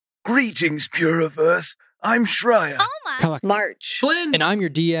Greetings, Pure of Earth. I'm Shreya. Oh my. March. Flynn. And I'm your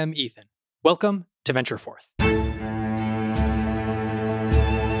DM, Ethan. Welcome to Venture Forth.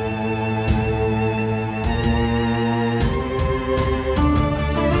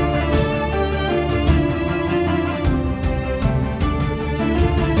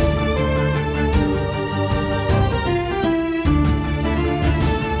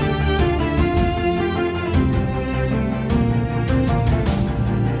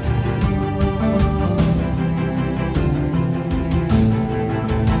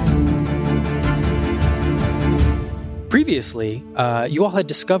 Previously, you all had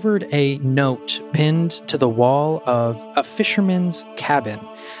discovered a note pinned to the wall of a fisherman's cabin.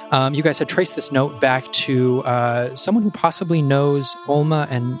 You guys had traced this note back to someone who possibly knows Olma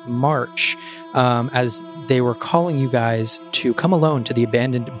and March, as they were calling you guys to come alone to the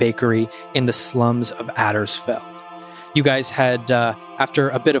abandoned bakery in the slums of Addersfeld. You guys had, after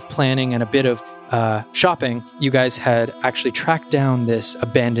a bit of planning and a bit of shopping, you guys had actually tracked down this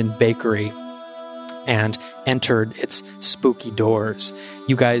abandoned bakery and entered its spooky doors.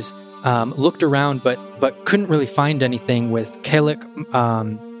 You guys looked around, but couldn't really find anything, with Kalik,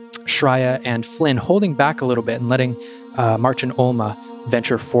 Shreya, and Flynn holding back a little bit and letting March and Olma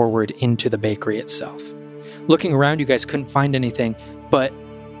venture forward into the bakery itself. Looking around, you guys couldn't find anything, but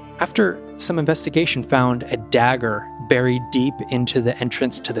after some investigation, found a dagger buried deep into the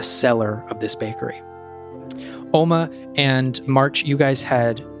entrance to the cellar of this bakery. Olma and March, you guys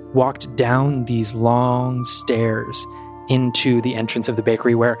had walked down these long stairs into the entrance of the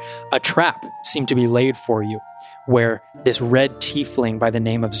bakery, where a trap seemed to be laid for you, where this red tiefling by the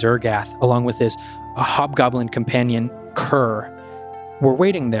name of Zergath, along with his hobgoblin companion Kerr, were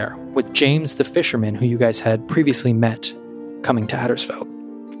waiting there with James the fisherman, who you guys had previously met coming to Addersfeld.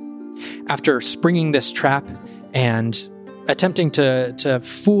 After springing this trap and attempting to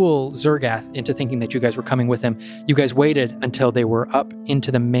fool Zergath into thinking that you guys were coming with him, you guys waited until they were up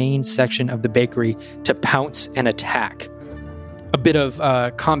into the main section of the bakery to pounce and attack. A bit of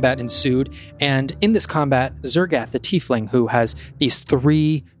combat ensued, and in this combat, Zergath, the tiefling, who has these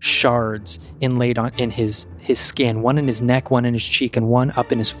 3 shards inlaid in his skin, one in his neck, one in his cheek, and one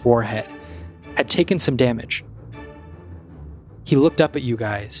up in his forehead, had taken some damage. He looked up at you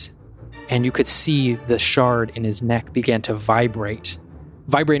guys, and you could see the shard in his neck began to vibrate,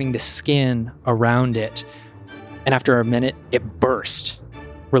 vibrating the skin around it. And after a minute, it burst,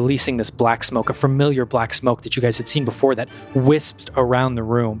 releasing this black smoke, a familiar black smoke that you guys had seen before, that wisped around the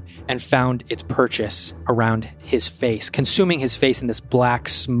room and found its purchase around his face, consuming his face in this black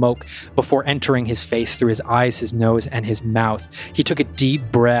smoke before entering his face through his eyes, his nose, and his mouth. He took a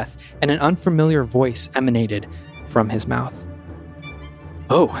deep breath, and an unfamiliar voice emanated from his mouth.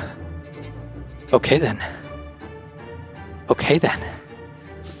 "Oh. Okay then.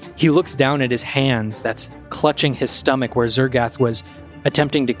 He looks down at his hands that's clutching his stomach, where Zergath was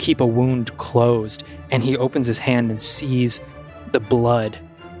attempting to keep a wound closed, and he opens his hand and sees the blood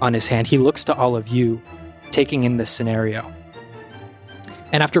on his hand. He looks to all of you, taking in this scenario.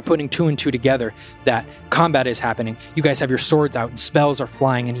 And after putting 2 and 2 together, that combat is happening. You guys have your swords out and spells are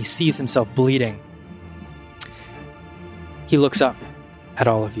flying, and he sees himself bleeding. He looks up at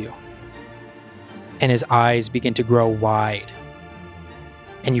all of you, and his eyes begin to grow wide.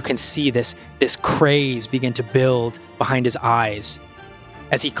 And you can see this craze begin to build behind his eyes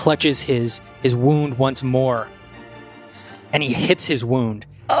as he clutches his wound once more. And he hits his wound.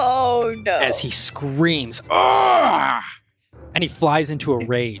 Oh, no. As he screams, "Argh!" And he flies into a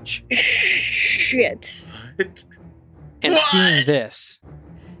rage. Shit. And seeing this,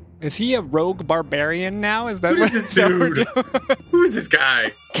 Is he a rogue barbarian now? Is that Who is this dude? Who is this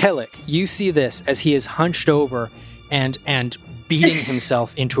guy? Kellic, you see this as he is hunched over and beating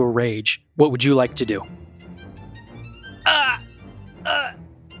himself into a rage. What would you like to do?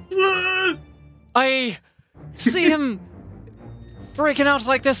 I see him freaking out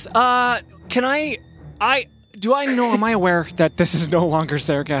like this. Am I aware that this is no longer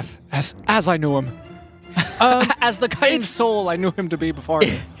Zergath as I knew him? As the kind soul I knew him to be before.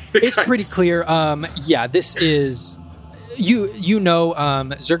 It's pretty clear. This is... You know,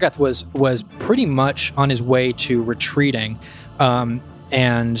 Zergath was pretty much on his way to retreating,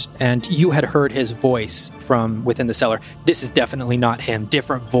 and you had heard his voice from within the cellar. This is definitely not him.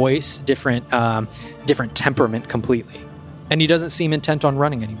 Different voice, different temperament completely, and he doesn't seem intent on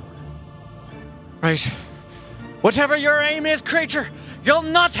running anymore. Right. Whatever your aim is, creature, you'll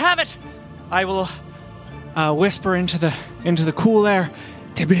not have it. I will whisper into the cool air,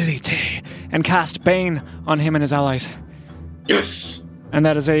 debility, and cast Bane on him and his allies. Yes! And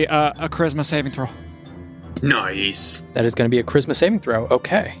that is a charisma saving throw. Nice. That is going to be a charisma saving throw.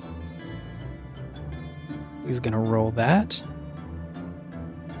 Okay. He's going to roll that.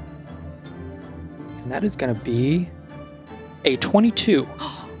 And that is going to be a 22.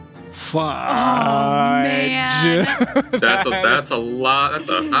 Fudge. man. That's a lot. That's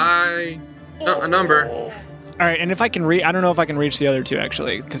a high number. All right, and if I can I don't know if I can reach the other two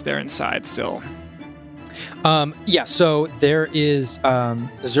actually, because they're inside still. Yeah, so there is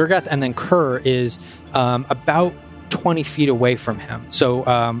Zergath, and then Kerr is about 20 feet away from him. So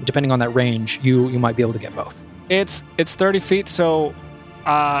depending on that range, you might be able to get both. It's 30 feet, so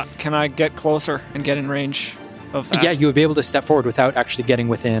can I get closer and get in range of that? Yeah, you would be able to step forward without actually getting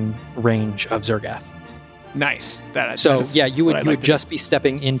within range of Zergath. Nice. You would just be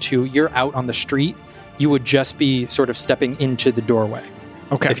stepping into. You're out on the street. You would just be sort of stepping into the doorway.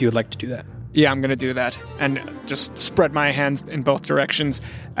 Okay. If you would like to do that. Yeah, I'm gonna do that and just spread my hands in both directions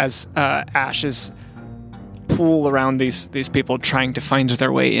as ashes pool around these people trying to find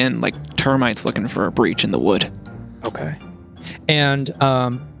their way in, like termites looking for a breach in the wood. Okay. And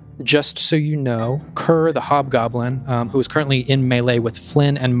just so you know, Kerr, the hobgoblin, who is currently in melee with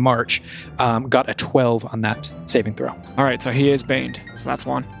Flynn and March, got a 12 on that saving throw. All right, so he is baned, so that's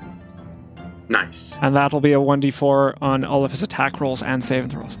one. Nice. And that'll be a 1d4 on all of his attack rolls and saving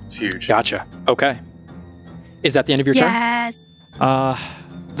throws. It's huge. Gotcha. Okay. Is that the end of your turn? Yes.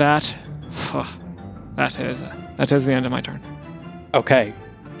 That is the end of my turn. Okay.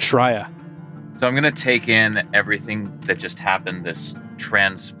 Shreya. So I'm going to take in everything that just happened, this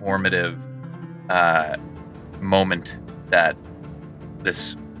transformative moment that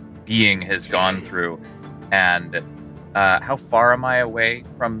this being has gone through. And how far am I away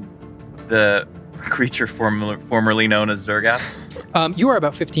from the creature formerly known as Zergath? You are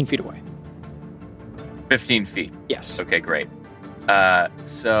about 15 feet away. 15 feet. Yes. Okay, great.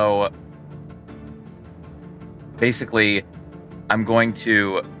 So basically, I'm going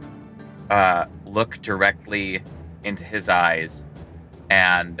to look directly into his eyes,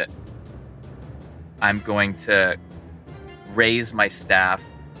 and I'm going to raise my staff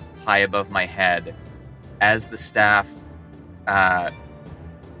high above my head. As the staff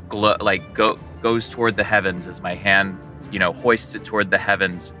goes toward the heavens, as my hand, hoists it toward the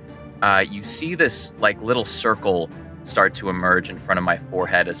heavens, you see this little circle start to emerge in front of my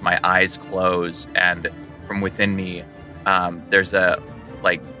forehead as my eyes close, and from within me, there's a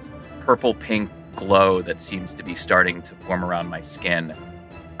purple-pink glow that seems to be starting to form around my skin,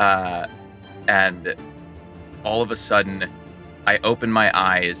 and all of a sudden, I open my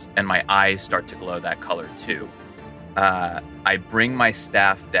eyes, and my eyes start to glow that color too. I bring my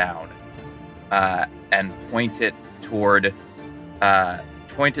staff down and point it toward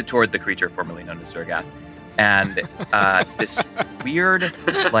the creature formerly known as Zergath, and this weird,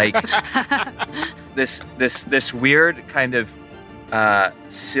 this weird kind of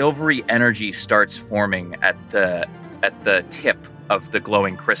silvery energy starts forming at the tip of the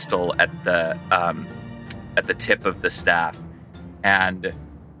glowing crystal at the tip of the staff, and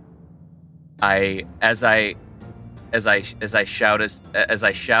as I shout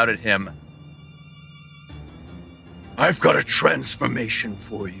at him, I've got a transformation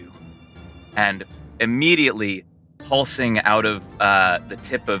for you. And immediately, pulsing out of the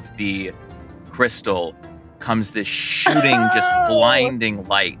tip of the crystal, comes this shooting, just blinding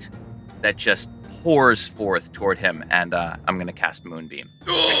light that just pours forth toward him, and I'm going to cast Moonbeam.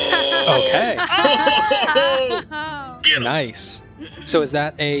 Okay. Get him. Nice. So is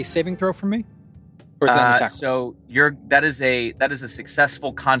that a saving throw from me? Or is that an attack? So that is a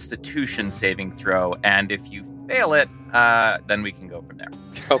successful Constitution saving throw, and if you fail it, then we can go from there.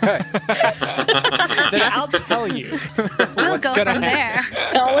 Okay. Then I'll tell you. We'll what's go gonna from happen.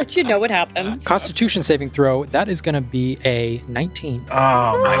 there. I'll let you know what happens. Constitution saving throw, that is going to be a 19.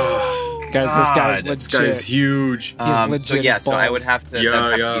 Oh my Guys, this guy's God, legit. This guy's huge. He's legit. So yeah, as so I balls. would have to, Yeah, that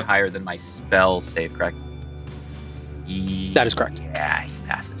would have yeah. to be higher than my spell save, correct? That is correct. Yeah, he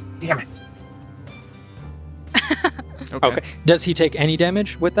passes. Damn it. Okay. Does he take any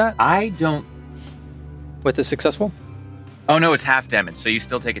damage with that? I don't. With the successful? Oh no, it's half damage, so you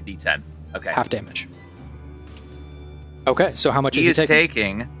still take a D10. Okay. Half damage. Okay, so how much He is he is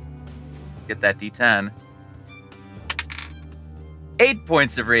taking? taking. Get that D10. 8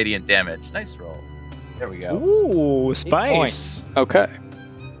 points of radiant damage. Nice roll. There we go. Ooh, 8 spice. points. Okay.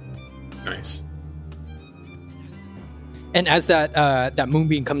 Nice. And as that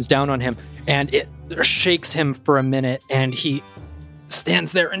moonbeam comes down on him, and it shakes him for a minute, and he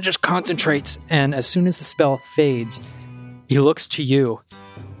stands there and just concentrates. And as soon as the spell fades, he looks to you.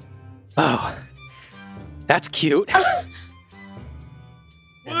 Oh, that's cute.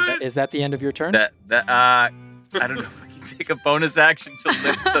 What? Is that the end of your turn? I don't know if we can take a bonus action to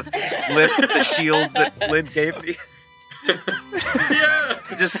lift the shield that Flynn gave me? Yeah.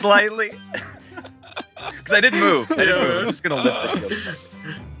 Just slightly. Because I didn't move. I'm just going to lift the shield.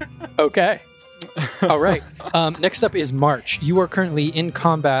 Okay. All right. Next up is March. You are currently in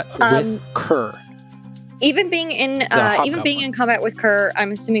combat with Kerr. Even being in combat with Kerr,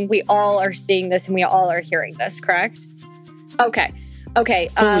 I'm assuming we all are seeing this and we all are hearing this, correct? Okay.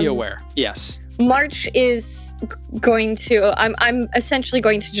 Fully aware. Yes. March is going to. I'm essentially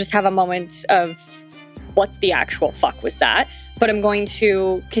going to just have a moment of what the actual fuck was that, but I'm going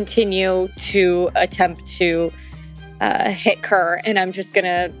to continue to attempt to hit Kerr, and I'm just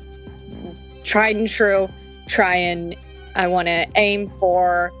gonna tried and true I want to aim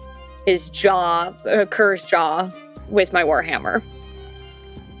for his jaw, Kerr's jaw, with my warhammer.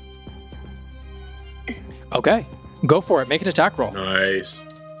 Okay, go for it. Make an attack roll. Nice.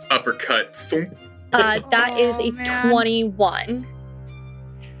 Uppercut. Thump. That is a man. 21.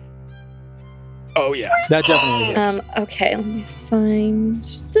 Oh yeah, that definitely hits. Okay, let me find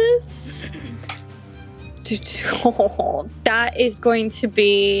this. Oh, that is going to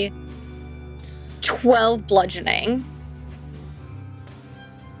be 12 bludgeoning.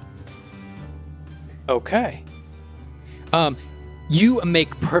 Okay. You make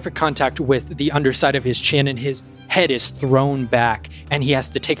perfect contact with the underside of his chin, and his head is thrown back, and he has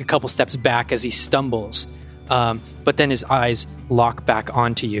to take a couple steps back as he stumbles. But then his eyes lock back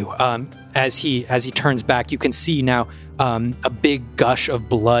onto you. As he turns back, you can see now a big gush of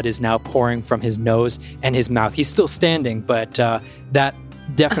blood is now pouring from his nose and his mouth. He's still standing, but that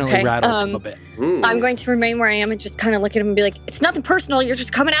definitely rattled him a bit. Ooh. I'm going to remain where I am and just kind of look at him and be like, it's nothing personal. You're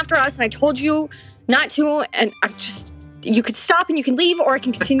just coming after us, and I told you not to. And you could stop and you can leave, or I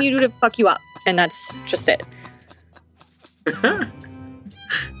can continue to fuck you up. And that's just it.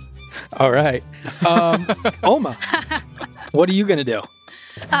 All right. Oma, what are you going to do?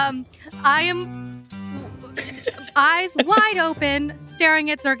 I am eyes wide open,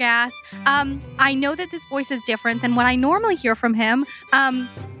 staring at Zergath. I know that this voice is different than what I normally hear from him.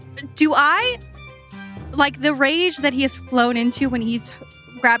 Do I, like the rage that he has flown into when he's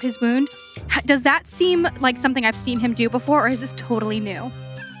grabbed his wound, does that seem like something I've seen him do before, or is this totally new?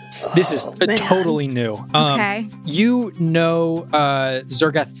 This is totally new. Okay. You know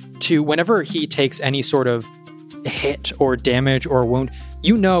Zergath to whenever he takes any sort of hit or damage or wound,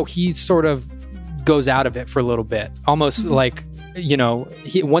 you know he sort of goes out of it for a little bit. Almost like,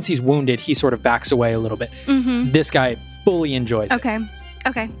 once he's wounded, he sort of backs away a little bit. Mm-hmm. This guy fully enjoys it. Okay.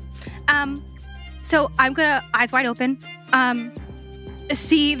 So I'm gonna, eyes wide open,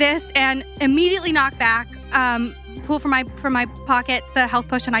 see this and immediately knock back, pull from my pocket the health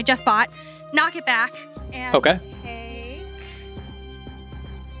potion I just bought, knock it back, and take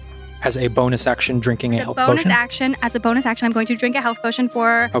As a bonus action, drinking a health bonus potion? action. As a bonus action, I'm going to drink a health potion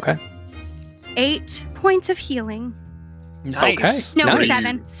for 8 points of healing. Nice. No,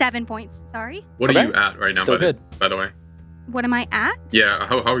 Nice. 7 points. Sorry. What are you at right now, Still good. by the way? What am I at? Yeah,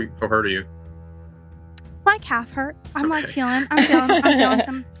 how hurt are you? Like half hurt. I'm Okay. like feeling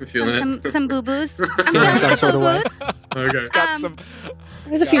some I'm feeling it. some boo boos. I'm Feeling feeling some sort of way? Okay. Got some.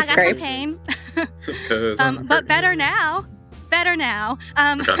 There's a few I got some scrapes. pain. 'Cause I'm But hurting. better now.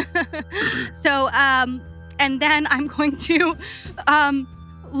 So, and then I'm going to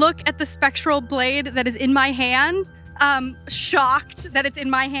look at the spectral blade that is in my hand, shocked that it's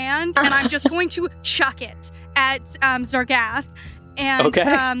in my hand, and I'm just going to chuck it at Zergath and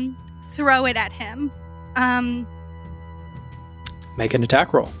throw it at him. Make an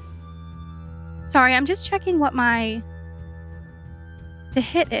attack roll. Sorry, I'm just checking what my to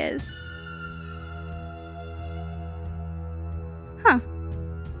hit is. I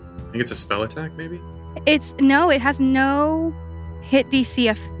think it's a spell attack, maybe? It has no hit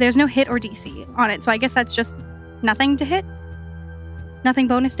DC. There's no hit or DC on it, so I guess that's just nothing to hit? Nothing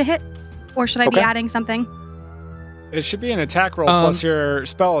bonus to hit? Or should I be adding something? It should be an attack roll plus your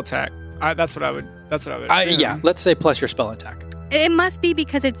spell attack. That's what I would assume. Yeah, let's say plus your spell attack. It must be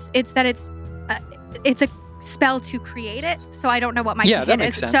because it's a spell to create it, so I don't know what my Yeah, hit that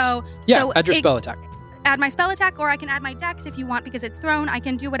makes is. sense. So Add your spell attack. Add my spell attack, or I can add my dex if you want, because it's thrown. I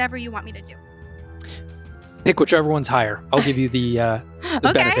can do whatever you want me to do. Pick whichever one's higher. I'll give you the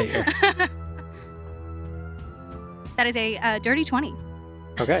benefit here. That is a dirty 20.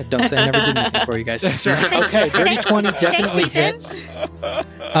 Okay, don't say I never did anything for you guys. That's right. Okay, dirty Thanks. 20 definitely Thanks, hits.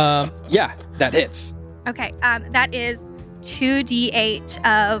 Yeah, that hits. Okay, that is 2d8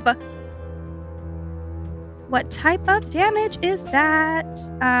 of... What type of damage is that?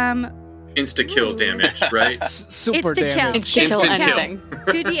 insta-kill damage, right? Super Insta-kill. damage. It's to kill Instant kill. anything.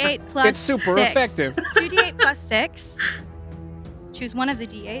 2d8 plus It's super 6. effective. 2d8 plus 6. Choose one of the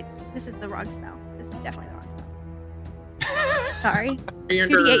d8s. This is the wrong spell. This is definitely the wrong spell. Sorry.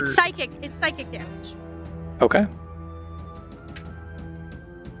 2d8 psychic. It's psychic damage. Okay.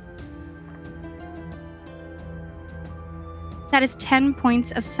 That is 10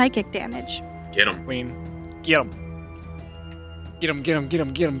 points of psychic damage. Get him. Queen. Get him. Get him, get him, get him,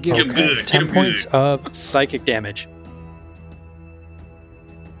 get him, get Get him. him good. 10 Get him points good. of psychic damage.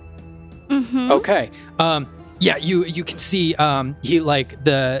 Mm-hmm. Okay. Yeah, you can see he like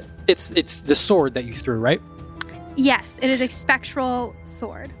it's the sword that you threw, right? Yes, it is a spectral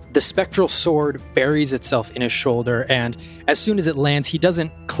sword. The spectral sword buries itself in his shoulder, and as soon as it lands, he doesn't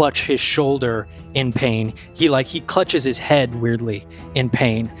clutch his shoulder in pain. He clutches his head weirdly in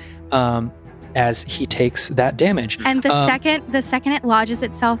pain as he takes that damage. And the second it lodges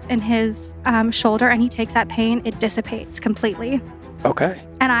itself in his shoulder and he takes that pain, it dissipates completely. Okay.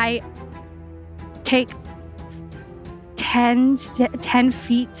 And I take 10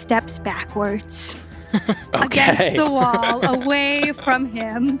 feet steps backwards against the wall, away from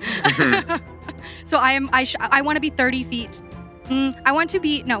him. So I want to be 30 feet. I want to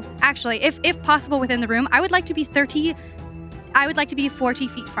be actually, if possible within the room, I would like to be 40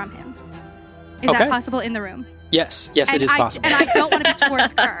 feet from him. Is Okay. that possible in the room? Yes, it is possible. And I don't want to be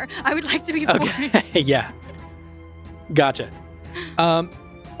towards Kerr. I would like to be 40. Okay. Yeah. Gotcha.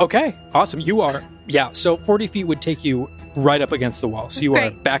 Okay. Awesome. You are. Yeah. So 40 feet would take you right up against the wall. So you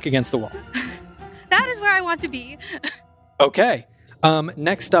are Great. back against the wall. That is where I want to be. Okay.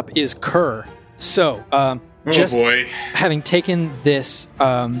 Next up is Kerr. So, Oh just boy. having taken this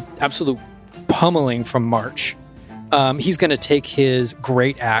absolute pummeling from March, he's going to take his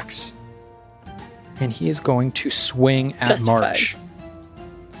great axe and he is going to swing at Justified. March.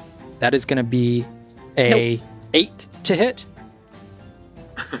 That is going to be a 8 to hit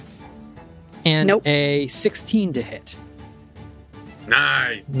and Nope. a 16 to hit.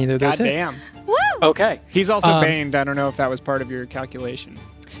 Nice. Neither of those hit. Goddamn. Woo! Okay. He's also Um, baned. I don't know if that was part of your calculation.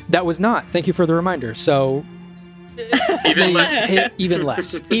 That was not. Thank you for the reminder. So Even they less. hit even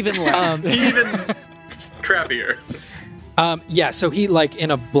less. Even less. Even crappier. Yeah, so he, like,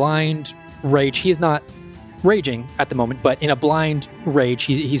 in a blind rage, he is not raging at the moment, but in a blind rage,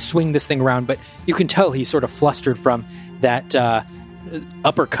 he's swinging this thing around, but you can tell he's sort of flustered from that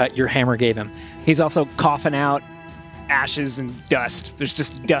uppercut your hammer gave him. He's also coughing out ashes and dust. There's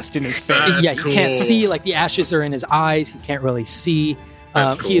just dust in his face. That's yeah, you can't cool. see, like, the ashes are in his eyes. He can't really see.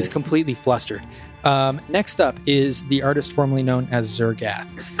 That's He is cool. completely flustered. Next up is the artist formerly known as Zergath.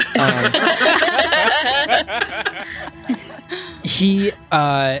 He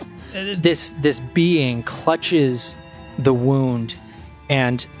this being clutches the wound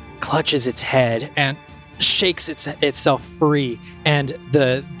and clutches its head and shakes itself free, and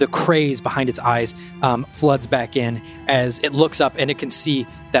the craze behind its eyes floods back in as it looks up, and it can see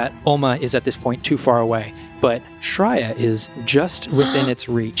that Ulma is at this point too far away, but Shreya is just within its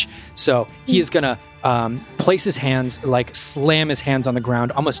reach. So he is gonna place his hands, like slam his hands on the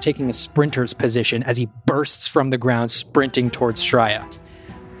ground, almost taking a sprinter's position as he bursts from the ground, sprinting towards Shreya.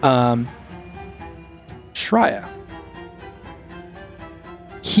 Shreya.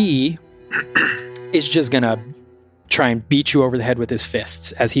 He is just gonna try and beat you over the head with his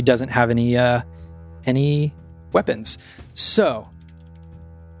fists, as he doesn't have any weapons. So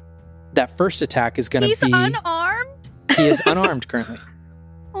that first attack is gonna He's be. unarmed? He is unarmed currently.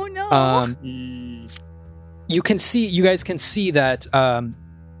 Oh no. You guys can see that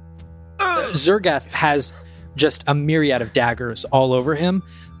Zergath has just a myriad of daggers all over him,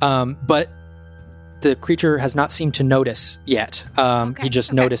 but the creature has not seemed to notice yet. He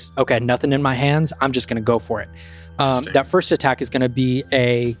just noticed, okay, nothing in my hands, I'm just going to go for it. Interesting. That first attack is going to be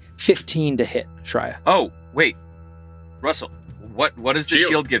a 15 to hit, Shreya. Oh, wait. Russell, what does the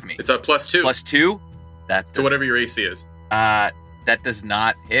shield give me? It's a +2 +2? That to does, whatever your AC is. that does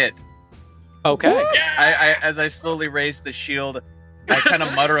not hit. Okay. I as I slowly raise the shield, I kind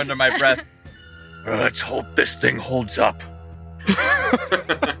of mutter under my breath, Let's hope this thing holds up.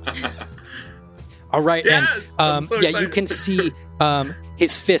 All right. Yes! I'm And so yeah, you excited. can see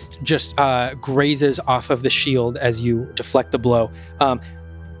his fist just grazes off of the shield as you deflect the blow.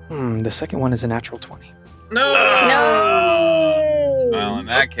 The second one is a natural 20. No! well, in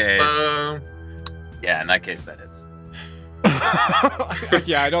that case, Um, yeah, in that case, that hits.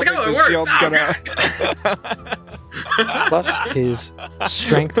 Yeah, I don't It's like, think oh, it the works. shield's Oh, gonna. Plus his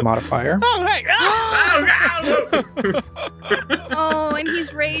strength modifier. Oh, hey! oh, God! Oh, and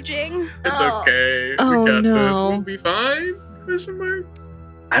he's raging. It's okay. Oh, we got no. this. We'll be fine. Question mark.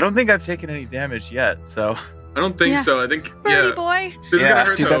 I don't think I've taken any damage yet, so I don't think Yeah. so. I think Birdie boy. this is Yeah. gonna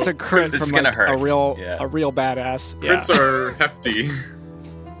hurt. Dude, though. that's a crit This is from gonna like, hurt. a real badass. Yeah. Crits are hefty.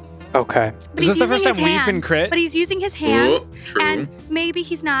 Okay. But Is this he's the first using time his we've been hands. crit? But he's using his hands, True. and maybe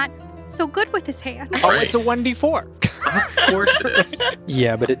he's not so good with his hands. Oh, Right. it's a 1d4. Of course it is.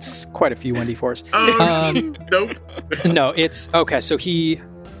 Yeah, but it's quite a few 1d4s. Oh, nope. No, it's okay. So he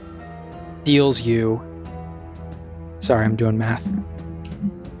deals you. Sorry, I'm doing math.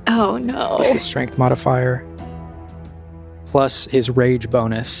 Oh no. Plus his strength modifier, plus his rage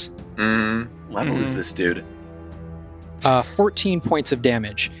bonus. Mm. level is this dude? 14 points of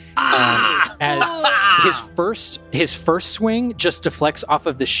damage. As his first swing just deflects off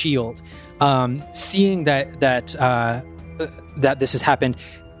of the shield. Seeing that this has happened,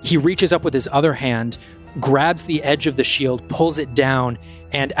 he reaches up with his other hand, grabs the edge of the shield, pulls it down,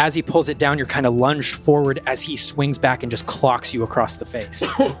 and as he pulls it down, you're kind of lunged forward as he swings back and just clocks you across the face.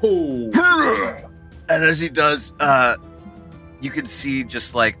 Oh. And as he does, you can see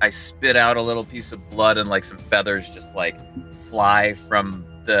just like I spit out a little piece of blood and like some feathers just like fly from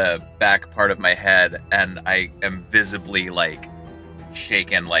the back part of my head, and I am visibly like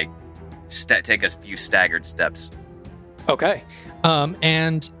shaken, like take a few staggered steps. Okay.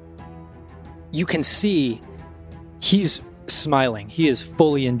 And you can see he's smiling. He is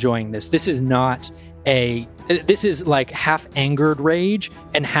fully enjoying this. This is like half angered rage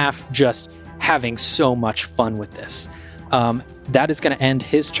and half just having so much fun with this. That is going to end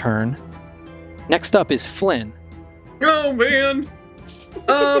his turn. Next up is Flynn. Oh man.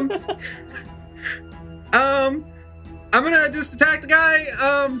 I'm gonna just attack the guy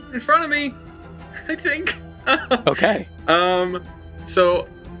in front of me. I think. Okay. So,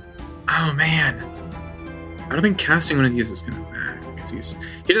 oh man, I don't think casting one of these is gonna matter because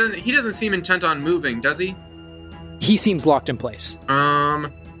he doesn't seem intent on moving, does he? He seems locked in place.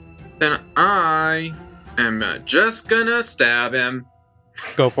 Then I am just gonna stab him.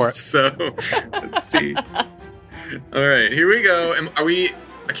 Go for it. So, let's see. All right, here we go. Are we?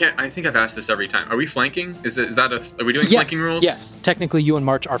 I think I've asked this every time. Are we flanking? Are we doing flanking rules? Yes. Technically, you and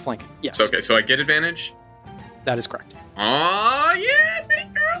March are flanking. Yes. So, okay, so I get advantage. That is correct. Oh yeah,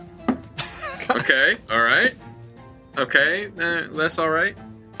 thank you. Okay, all right. Okay, that's all right.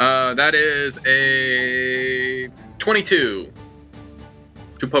 That is a 22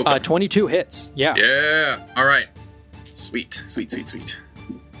 to poke. 22 hits. Yeah. Yeah. All right. Sweet.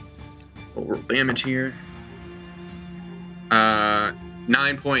 We'll roll damage here.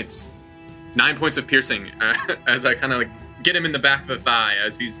 9 points. 9 points of piercing as I kind of like get him in the back of the thigh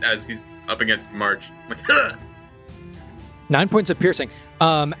as he's up against March. Like, 9 points of piercing.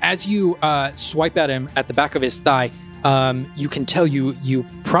 As you swipe at him at the back of his thigh, you can tell you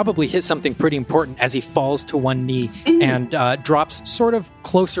probably hit something pretty important as he falls to one knee and drops sort of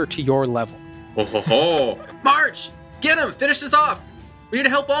closer to your level. ho ho ho! March, get him! Finish this off. We need to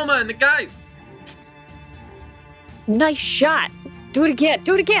help Oma and the guys. Nice shot. Do it again.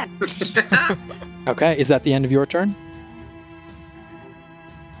 Okay, is that the end of your turn?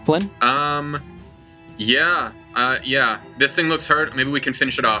 Flynn? Yeah. This thing looks hurt. Maybe we can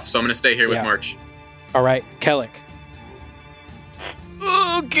finish it off. So I'm gonna stay here with Yeah. March. All right, Kellic.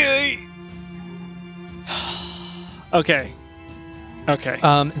 Okay.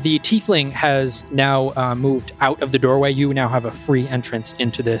 The tiefling has now moved out of the doorway. You now have a free entrance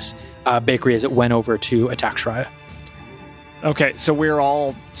into this bakery as it went over to attack Shreya. Okay, so we're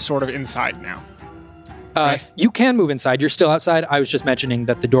all sort of inside now. Right. You can move inside. You're still outside. I was just mentioning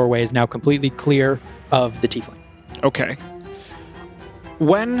that the doorway is now completely clear of the tiefling. Okay.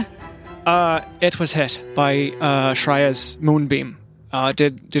 When it was hit by Shreya's moonbeam,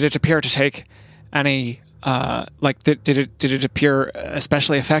 did it appear to take any did it appear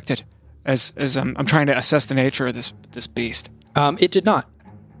especially affected? As I'm trying to assess the nature of this beast. It did not.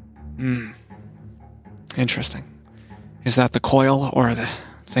 Interesting. Is that the coil or the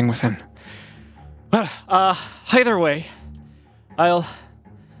thing within? Well, either way, I'll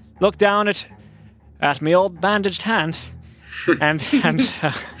look down at my old bandaged hand and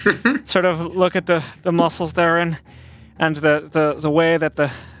sort of look at the muscles therein and the way that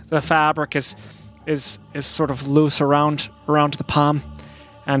the fabric is sort of loose around the palm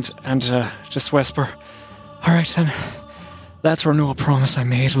and just whisper, all right then, let's renew a promise I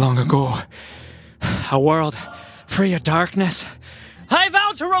made long ago. A world free of darkness. I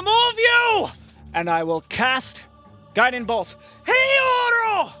vow to remove you! And I will cast Guiding Bolt. Hey,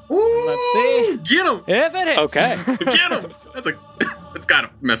 Oro! Let's see Get him! if it hits. Okay. Get him! That's gotta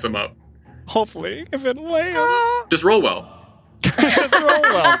mess him up. Hopefully, if it lands. Just roll well. Just roll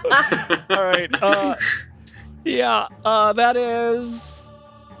well. All right. That is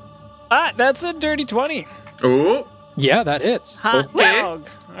That's a dirty 20. Oh, Yeah, that hits. Hot Okay. dog.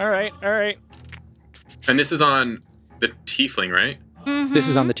 All right. and this is on the tiefling, right? Mhm. This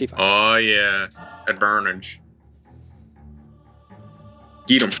is on the Tiefling. Oh yeah, advantage.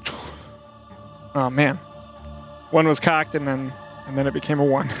 Get him. Oh man, one was cocked and then it became a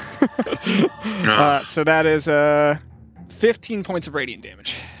 1. So that is 15 points of radiant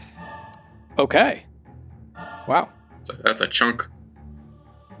damage. Okay. Wow. That's a chunk.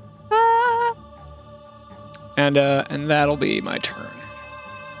 Ah. And that'll be my turn.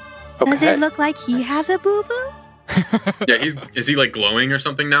 Okay. Does it look like he has a boo-boo? Yeah, is he like glowing or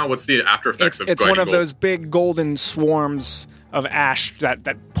something now? What's the after effects of It's one Guiding of Bolt? those big golden swarms of ash that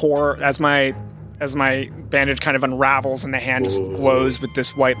pour as my bandage kind of unravels and the hand just glows with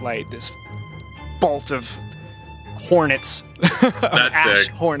this white light, this bolt of hornets, That's ash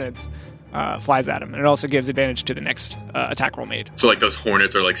sick. hornets, flies at him. And it also gives advantage to the next attack roll made. So like those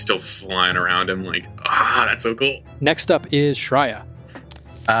hornets are like still flying around him. Like, that's so cool. Next up is Shreya.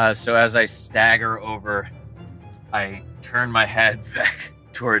 So as I stagger over, I turn my head back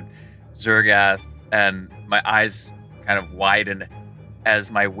toward Zergath, and my eyes kind of widen as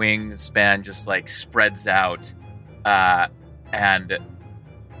my wingspan just like spreads out. And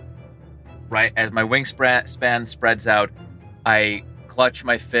right as my wingspan spreads out, I clutch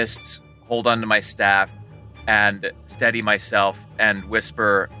my fists, hold onto my staff, and steady myself and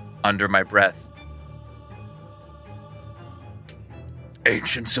whisper under my breath,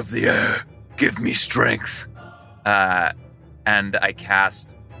 Ancients of the air, give me strength. and I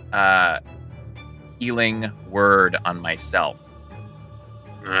cast Healing Word on myself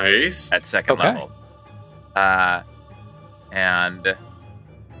Nice. at second Okay. level. And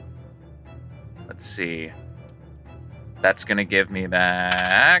let's see. That's going to give me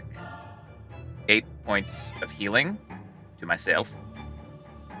back 8 points of healing to myself.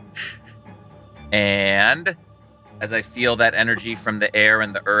 And as I feel that energy from the air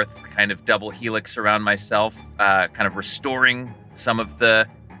and the earth kind of double helix around myself, kind of restoring some of the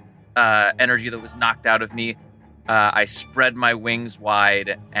energy that was knocked out of me, I spread my wings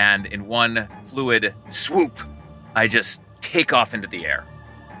wide, and in one fluid swoop, I just take off into the air.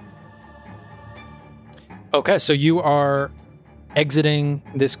 Okay, so you are exiting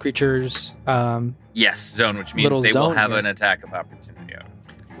this creature's Yes, zone, which means Little they will zone have here. an attack of opportunity.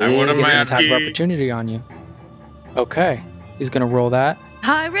 I want a gets an attack of masky. opportunity on you. Okay, he's going to roll that.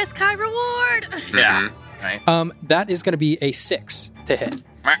 High risk, high reward. Yeah, Mhm. right? That is going to be a 6 to hit.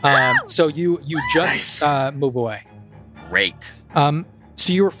 So you just move away. Great. So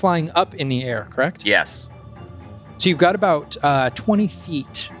you were flying up in the air, correct? Yes. So you've got about 20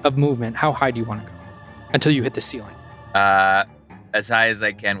 feet of movement. How high do you want to go until you hit the ceiling? As high as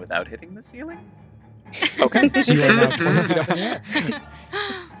I can without hitting the ceiling. Okay, so you are now 20 feet up in the air.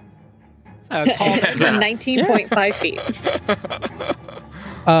 Tall. 19.5 feet.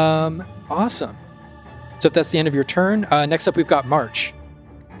 Awesome. So if that's the end of your turn, next up we've got March.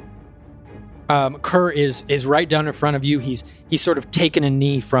 Kerr is right down in front of you. He's sort of taken a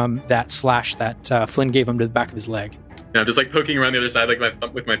knee from that slash that Flynn gave him to the back of his leg. Yeah, I'm just like poking around the other side, like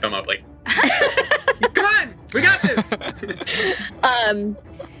with my thumb up, like, come on, we got this.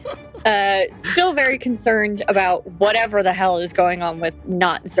 Still very concerned about whatever the hell is going on with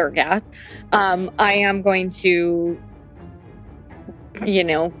not Zergath. I am going to,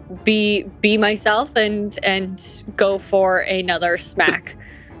 be myself and go for another smack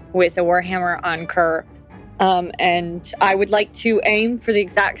with a warhammer on Kerr. And I would like to aim for the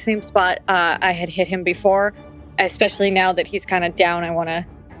exact same spot I had hit him before, especially now that he's kind of down. I want to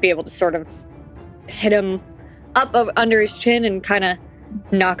be able to sort of hit him up under his chin and kind of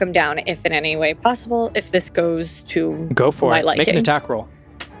knock him down if in any way possible, if this goes to Go for my it. liking. Make an attack roll.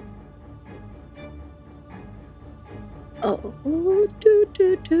 Oh,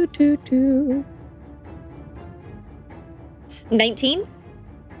 do. 19?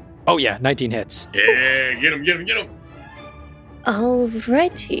 Oh yeah, 19 hits. Yeah, get him.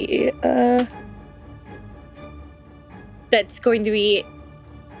 Alrighty. That's going to be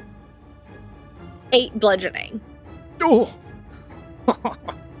 8 bludgeoning. Oh.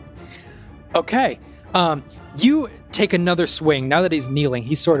 Okay. You take another swing. Now that he's kneeling,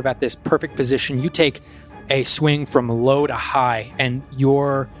 he's sort of at this perfect position. You take a swing from low to high, and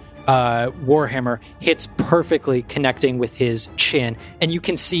your warhammer hits perfectly, connecting with his chin. And you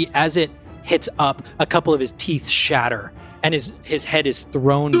can see as it hits up, a couple of his teeth shatter, and his head is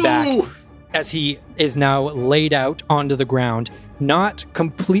thrown back as he is now laid out onto the ground, not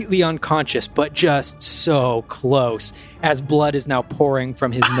completely unconscious, but just so close, as blood is now pouring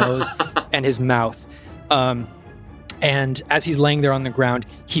from his nose and his mouth. And as he's laying there on the ground,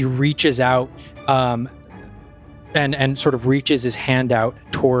 he reaches out and sort of reaches his hand out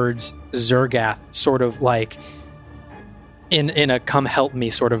towards Zergath, sort of like in a come help me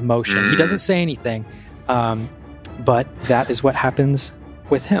sort of motion. He doesn't say anything, but that is what happens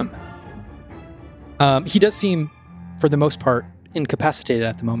with him. He does seem, for the most part, incapacitated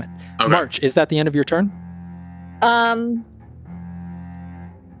at the moment. Okay. March, is that the end of your turn?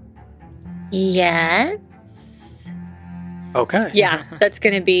 Yes. Okay. Yeah, that's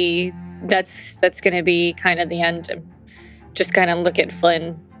gonna be kind of the end. Just kind of look at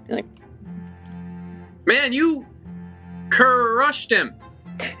Flynn, like, Man, you crushed him.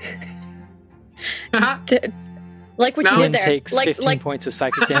 like what you Flynn did there. takes 15 points of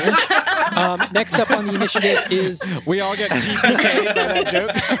psychic damage. Next up on the initiative is... We all get TPK'd by that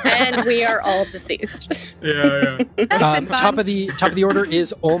joke. And we are all deceased. Yeah. That's been fun. top of the order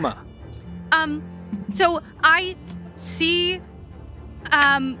is Olma. So I see,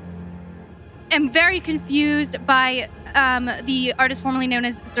 am very confused by the artist formerly known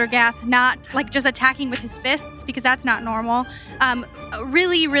as Zergath not like just attacking with his fists, because that's not normal.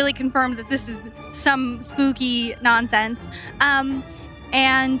 Really, really confirmed that this is some spooky nonsense.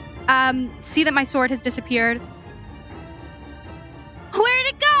 And see that my sword has disappeared. Where'd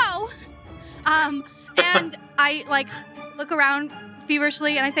it go? And I like look around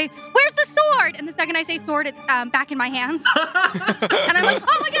feverishly and I say, "Where's the sword?" And the second I say sword, it's back in my hands. And I'm like,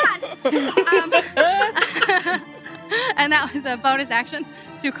 "Oh my god!" And that was a bonus action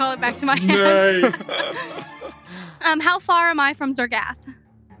to call it back to my hands. Nice. How far am I from Zergath?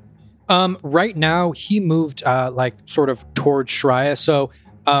 Right now, he moved like sort of towards Shreya. So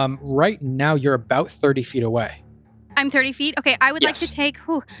right now, you're about 30 feet away. I'm 30 feet. Okay, I would like to Yes. take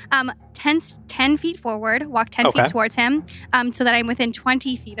 10 feet forward, walk 10 Okay. feet towards him, so that I'm within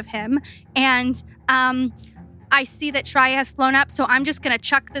 20 feet of him. And I see that Shreya has flown up, so I'm just going to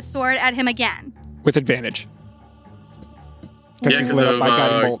chuck the sword at him again. With advantage. Because he's lit up by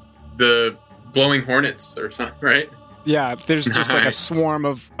guiding bolt. The glowing hornets or something, right? Yeah, there's just like a Nice. swarm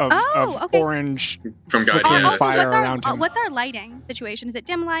of okay. orange From flickering Guardian. Oh, so fire what's around him. what's our lighting situation? Is it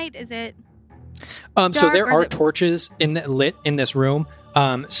dim light? Is it... So Dark, there or is are it- torches lit in this room.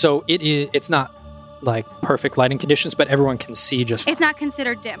 So it's not like perfect lighting conditions, but everyone can see just fine. It's not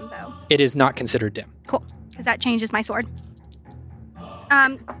considered dim, though. It is not considered dim. Cool, because that changes my sword.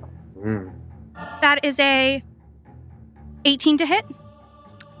 Mm. That is a 18 to hit.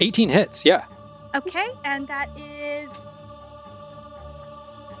 18 hits, yeah. Okay, and that is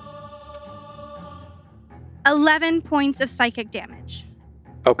 11 points of psychic damage.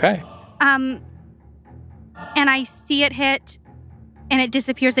 Okay. And I see it hit, and it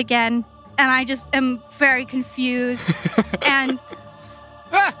disappears again, and I just am very confused, and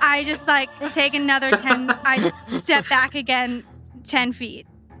I just like take another 10. I step back again 10 feet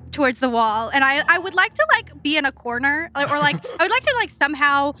towards the wall, and I would like to like be in a corner, or like I would like to like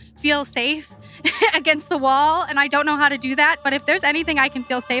somehow feel safe against the wall, and I don't know how to do that. But if there's anything I can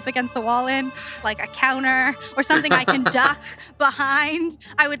feel safe against the wall in, like a counter or something I can duck behind,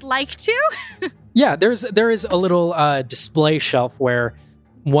 I would like to. Yeah, there is a little display shelf where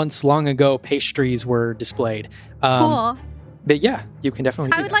once long ago pastries were displayed. Cool. But yeah, you can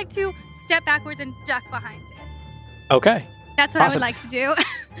definitely do I would that. like to step backwards and duck behind it. Okay. That's what I Awesome. would like to do.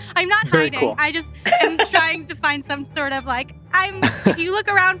 I'm not Very hiding. cool. I just am trying to find some sort of like if you look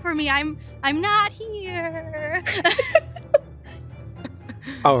around for me, I'm not here.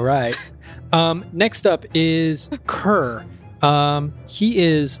 All right. Next up is Kerr. He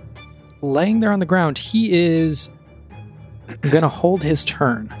is laying there on the ground. He is gonna hold his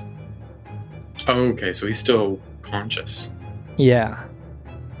turn. Okay, so he's still conscious. Yeah,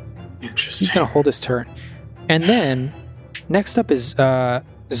 Interesting. he's gonna hold his turn. And then next up is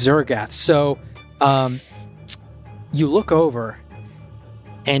Zergath. So you look over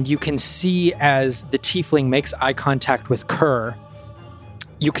and you can see as the tiefling makes eye contact with Kerr,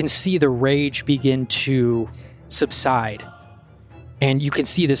 you can see the rage begin to subside. And you can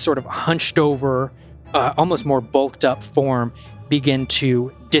see this sort of hunched over, almost more bulked up form begin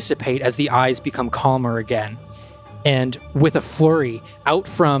to dissipate as the eyes become calmer again. And with a flurry, out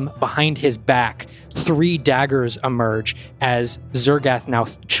from behind his back, 3 daggers emerge as Zergath now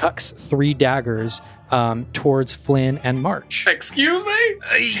chucks 3 daggers towards Flynn and March. Excuse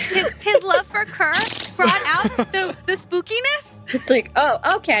me? His love for Kerr brought out the spookiness. It's like, oh,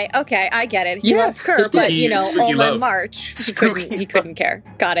 okay, I get it. He Yeah, loved Kerr, but spooky Oma and love. March, Spooky he couldn't care.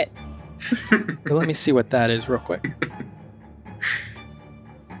 Got it. Let me see what that is real quick.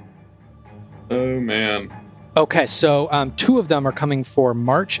 Oh, man. Okay, so 2 of them are coming for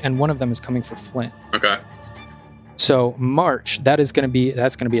March and 1 of them is coming for Flynn. Okay. So March, that's going to be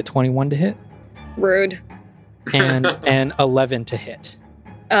a 21 to hit Rude. and an 11 to hit.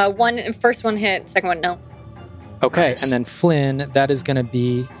 First one hit, second one no. Okay, Nice. and then Flynn, that is going to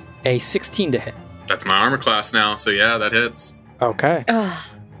be a 16 to hit. That's my armor class now, so yeah, that hits. Okay. Ugh.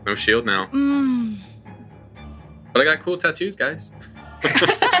 No shield now. But I got cool tattoos, guys.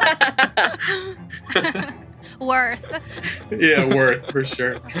 Worth. Yeah, worth, for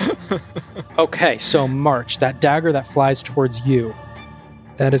sure. Okay, so March, that dagger that flies towards you,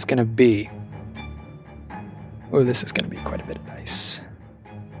 that is going to be... Oh, this is going to be quite a bit of dice.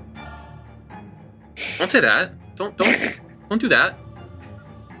 Don't say that. Don't do that.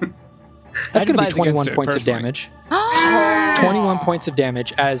 That's going to be advise 21 against it, points of personally. damage. 21 points of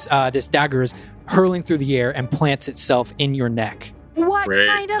damage as this dagger is hurling through the air and plants itself in your neck. What Great,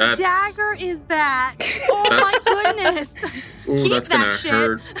 kind of that's- dagger is that? Oh my goodness. Ooh, Keep that's that gonna shit.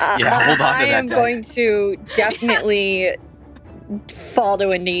 hurt. Yeah, hold on to I that am dagger. going to definitely fall to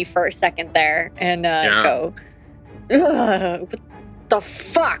a knee for a second there and go, "Ugh, what the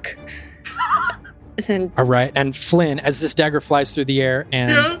fuck?" And All right, and Flynn, as this dagger flies through the air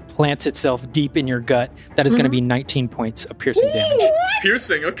and Yeah. plants itself deep in your gut, that is going to be 19 points of piercing damage.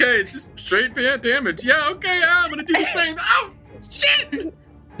 Piercing. Okay, it's just straight damage. Yeah, okay, yeah, I'm gonna do the same. Oh, shit!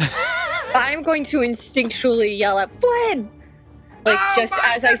 I'm going to instinctually yell at Flynn, like Oh, just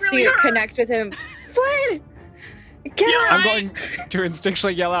my, as I that see really it hurt. connect with him. Flynn, get You're out! I'm going to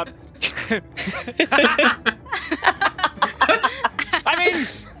instinctually yell out. I mean,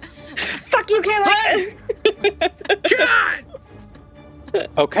 Fuck you, Caleb! God!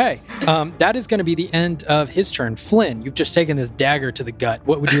 Okay, that is going to be the end of his turn. Flynn, you've just taken this dagger to the gut.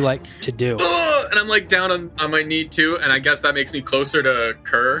 What would you like to do? Ugh, and I'm like down on my knee too, and I guess that makes me closer to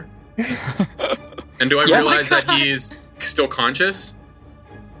Kerr. And do I Yeah. realize that he's still conscious?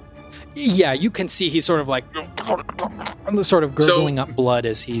 Yeah, you can see he's sort of like sort of gurgling up blood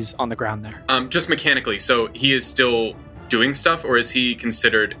as he's on the ground there. Just mechanically, so he is still doing stuff, or is he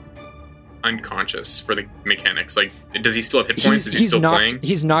considered unconscious for the mechanics? Like, does he still have hit points? Is he still knocked, playing?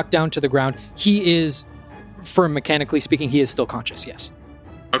 He's knocked down to the ground. He is, for mechanically speaking, he is still conscious, yes.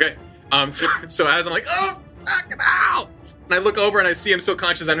 Okay. So as I'm like, oh, fucking ow! And I look over and I see him still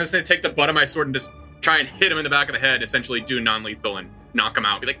conscious, I'm just gonna take the butt of my sword and just try and hit him in the back of the head, essentially do non-lethal and knock him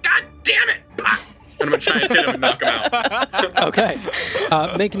out. Be like, God damn it! Bah! And I'm gonna try and hit him and knock him out. Okay.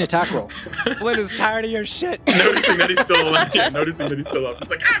 Make an attack roll. Flynn is tired of your shit. Noticing that he's still alive. Yeah, noticing that he's still up. He's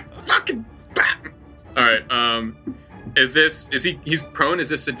like, ah, fucking bah! Alright, he's prone? Is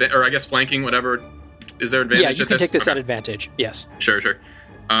this, or I guess flanking, whatever, is there advantage Yeah, you at can take this Okay. at advantage, yes. Sure.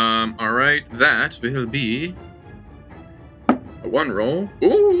 Alright, that will be a 1 roll.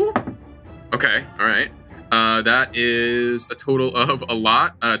 Ooh! Okay, alright. That is a total of a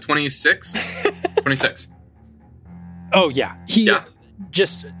lot. 26. 26. Oh, yeah. He Yeah.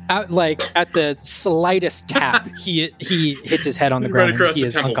 just, at the slightest tap, he hits his head on the Right ground across and he the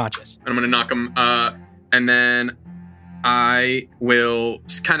is temple. unconscious. And I'm gonna knock him. And then I will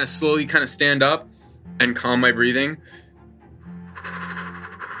kind of slowly stand up and calm my breathing.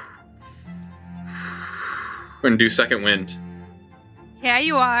 I'm gonna do second wind. Yeah,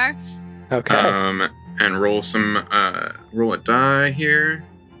 you are. Okay. And roll a die here.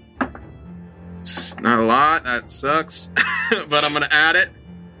 It's not a lot, that sucks. But I'm gonna add it.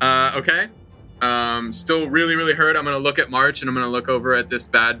 Okay. Still really, really hurt. I'm gonna look at March and I'm gonna look over at this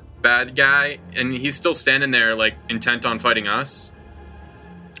bad guy, and he's still standing there, like, intent on fighting us.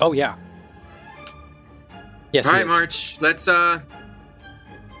 Oh, yeah. Yes, he Alright, is. March, let's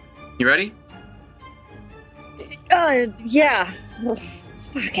you ready? Yeah. Ugh,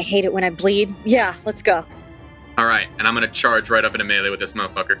 fuck, I hate it when I bleed. Yeah, let's go. Alright, and I'm gonna charge right up into melee with this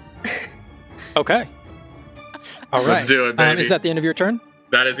motherfucker. Okay. All right. Let's do it, baby. Is that the end of your turn?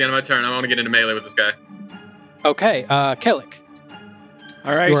 That is the end of my turn. I want to get into melee with this guy. Okay. Kellic,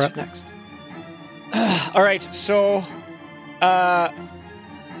 All right. you're up next. All right. So,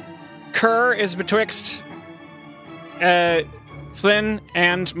 Kerr is betwixt Flynn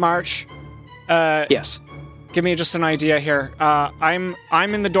and March. Yes. Give me just an idea here. I'm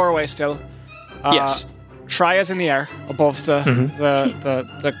in the doorway still. Yes. Tria's in the air above the Mhm.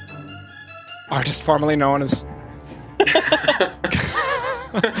 the artist formerly known as.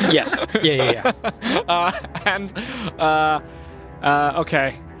 Yes. Yeah.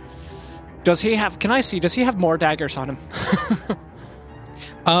 Okay. Does he have? Can I see? Does he have more daggers on him?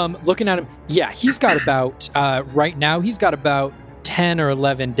 Looking at him, yeah, he's got about right now. He's got about 10 or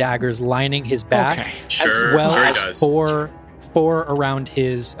 11 daggers lining his back, Okay. Sure, as well sure he as does. four around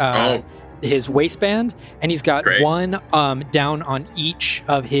his his waistband, and he's got Great. one down on each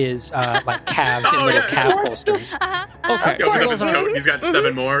of his like calves in Oh, little yeah. calf holsters. Okay, He also got so his those are- coat. He's got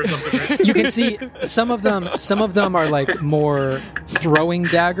 7 more or something. Right? You can see some of them are like more throwing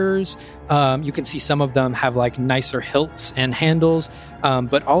daggers. You can see some of them have like nicer hilts and handles,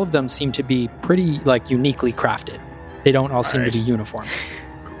 but all of them seem to be pretty like uniquely crafted. They don't all seem to Right. be uniform.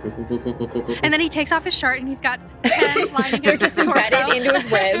 Cool. And then he takes off his shirt and he's got 10 lining They're his just torso. embedded into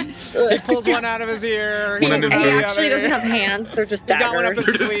his ribs. He pulls one out of his ear. One in uses his He the boot. actually other. doesn't have hands. They're just He's got one up daggers.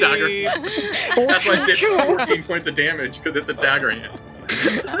 his They're just dagger. sleeve. That's why I did 14 points of damage, because it's a dagger hand.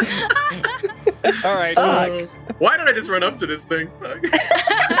 All right. Fuck. Why did I just run up to this thing? Fuck.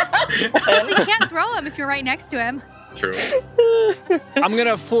 You can't throw him if you're right next to him. True. I'm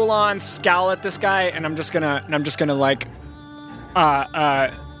gonna full on scowl at this guy, and I'm just gonna like,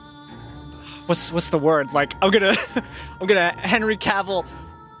 what's the word? Like, I'm gonna Henry Cavill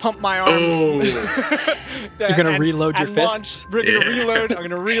pump my arms. Oh. You're gonna reload your and launch. fists? We're gonna Yeah. reload. I'm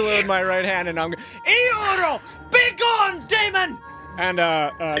gonna reload my right hand, and I'm Eoro, be gone, demon! And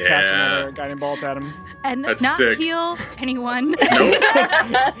cast Yeah. another guiding bolt at him. And That's not sick. heal anyone.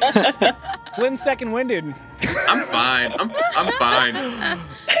 Flynn's second winded. I'm fine. I'm fine.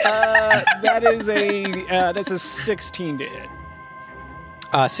 That's a 16 to hit.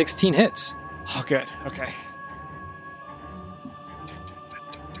 16 hits. Oh, good. Okay.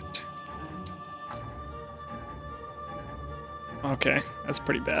 Okay, that's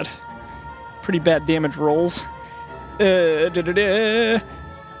pretty bad. Pretty bad damage rolls. 11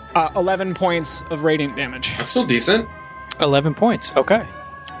 points of radiant damage. That's still decent. 11 points. Okay.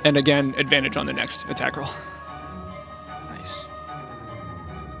 And again, advantage on the next attack roll. Nice.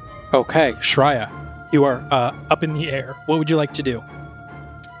 Okay, Shreya, you are up in the air. What would you like to do?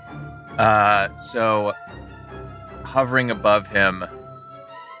 So hovering above him,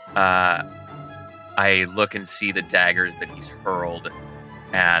 I look and see the daggers that he's hurled,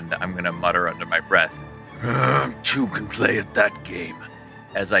 and I'm gonna mutter under my breath Two can play at that game.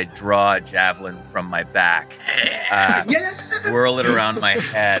 as I draw a javelin from my back, whirl it around my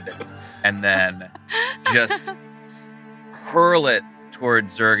head, and then just hurl it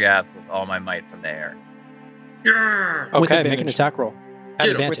towards Zergath with all my might from the air. Yeah. Okay, With make an advantage. attack roll. At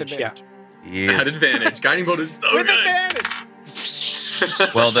Get 'em. With advantage, yeah. advantage. Yes. At advantage. Guiding bolt is so With good. advantage!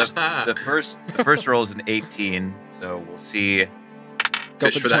 Well, the first roll is an 18, so we'll see. Go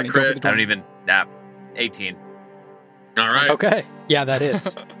Fish for for the that 20. Go crit. for the I don't 20. even 18. All right. Okay, yeah, that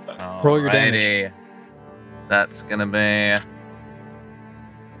is. Roll your damage. Alrighty. That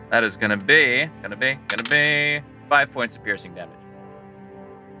is gonna be 5 points of piercing damage.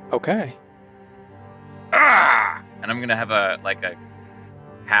 Okay. And I'm gonna have a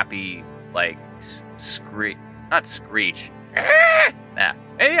happy screech, not screech. Nah.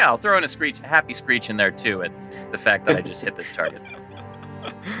 Hey, yeah, I'll throw in a happy screech in there too, at the fact that I just hit this target.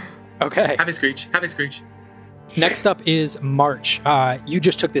 Okay. Happy screech. Happy screech. Next up is March. You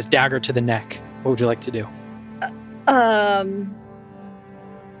just took this dagger to the neck. What would you like to do?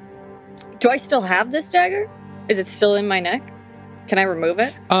 Do I still have this dagger? Is it still in my neck? Can I remove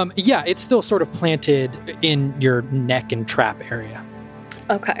it? Yeah, it's still sort of planted in your neck and trap area.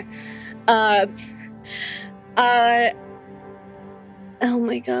 Okay. Oh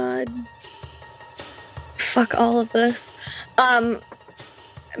my god. Fuck all of this.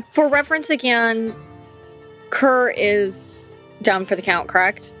 For reference again, Kerr is down for the count,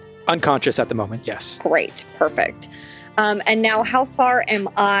 correct? Unconscious at the moment, yes. Great. Perfect. And now how far am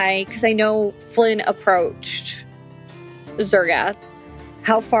I? Because I know Flynn approached Zergath.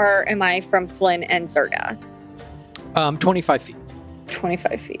 How far am I from Flynn and Zergath? 25 feet.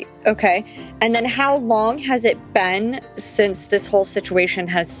 25 feet. Okay. And then how long has it been since this whole situation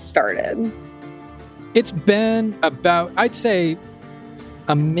has started? It's been about, I'd say,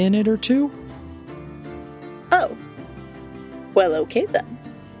 a minute or two. Oh. Well, okay then.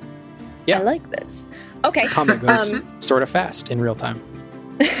 Yeah. I like this. Okay. Combat goes sort of fast in real time.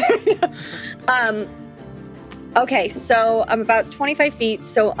 Okay, so I'm about 25 feet,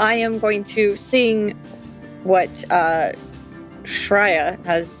 so I am going to, seeing what Shreya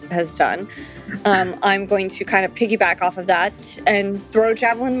has done, I'm going to kind of piggyback off of that and throw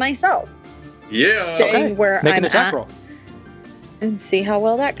javelin myself, Yeah. staying Okay. where Make I'm an attack at, roll. and see how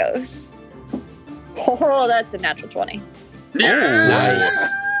well that goes. Oh, that's a natural 20. Yeah. Nice.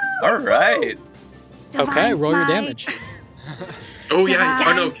 All right. Okay, roll your Smite. damage. Oh yeah.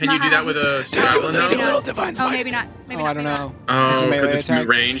 Oh no. Divine Can you do that with a javelin Maybe though? not. divine Oh, maybe not. Maybe Oh, not. I don't maybe know. Oh, Is it melee because it's attack?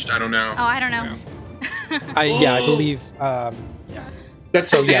 ranged. I don't know. not. Oh, I don't know. I believe, That's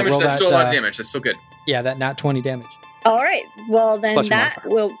still So, yeah, damage. roll That's that, still a lot of uh, damage. That's still good. yeah, that nat 20 damage. All right. Well, then Plus your that modifier.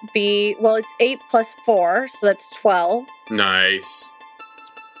 will be, well, it's 8 plus 4, so that's 12. Nice.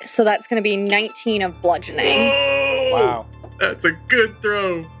 So that's going to be 19 of bludgeoning. Wow. That's a good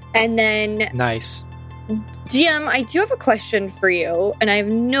throw. And then, Nice. DM, I do have a question for you, and I have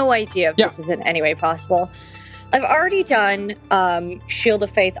no idea if Yeah. this is in any way possible. I've already done Shield of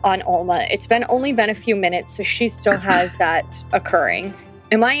Faith on Olma. It's only been a few minutes, so she still has that occurring.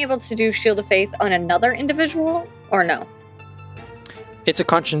 Am I able to do Shield of Faith on another individual, or no? It's a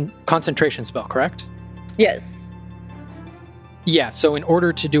concentration spell, correct? Yes. Yeah, so in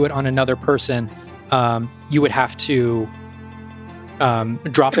order to do it on another person, you would have to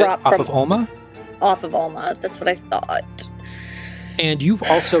drop it off from- of Olma. Off of Olma. That's what I thought. And you've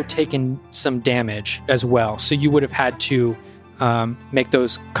also taken some damage as well. So you would have had to make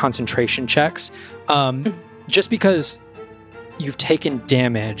those concentration checks. Just because you've taken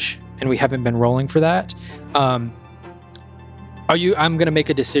damage and we haven't been rolling for that, I'm going to make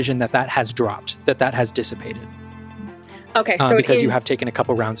a decision that has dropped, that has dissipated. Okay, so because it you is- have taken a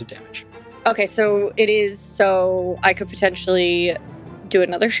couple rounds of damage. Okay, so it is, so I could potentially do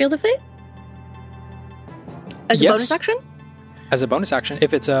another Shield of Faith? As a Yes. bonus action? As a bonus action,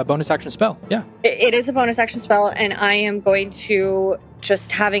 if it's a bonus action spell, yeah. It is a bonus action spell, and I am going to,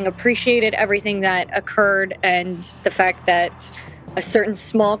 just having appreciated everything that occurred and the fact that a certain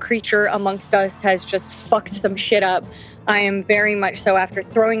small creature amongst us has just fucked some shit up, I am very much so, after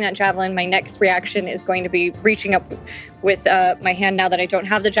throwing that javelin, my next reaction is going to be reaching up with my hand now that I don't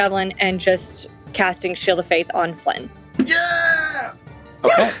have the javelin and just casting Shield of Faith on Flynn. Yeah!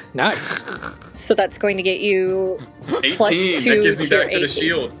 Okay, nice. So that's going to get you 18. Plus That 2 gives me to your back to the 18.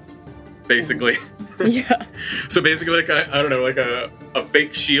 shield, basically. yeah. So basically, like I don't know, like a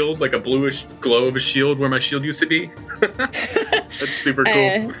fake shield, like a bluish glow of a shield where my shield used to be. That's super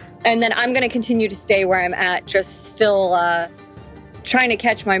cool. And then I'm going to continue to stay where I'm at, just still trying to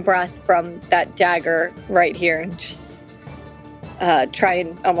catch my breath from that dagger right here and just try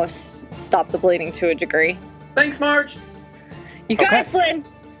and almost stop the bleeding to a degree. Thanks, Marge. You got Okay. it, Flynn!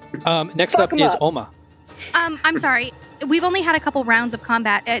 Next Fuck up 'em is up. Olma. I'm sorry. We've only had a couple rounds of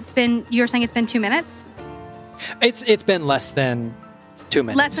combat. You're saying it's been 2 minutes? It's been less than 2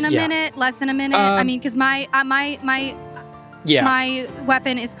 minutes. Less than a yeah. minute? Less than a minute? I Um, mean, because my Yeah. my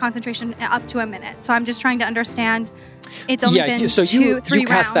weapon is concentration up to a minute. So I'm just trying to understand. It's only Yeah, been so you 3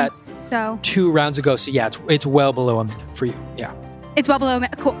 cast rounds. that- So 2 rounds ago, so yeah, it's well below a minute for you. Yeah. it's well below a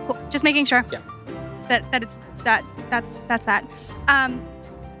minute. Cool. Just making sure. Yeah. That's that.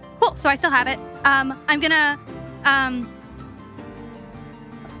 Cool. So I still have it. I'm gonna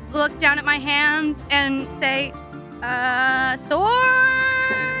look down at my hands and say,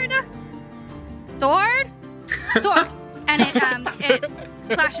 sword, and it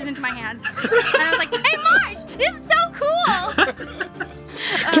flashes into my hands. And I was like, hey, Marge, this is so cool.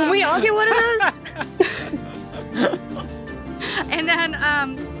 Can we all get one of those? And then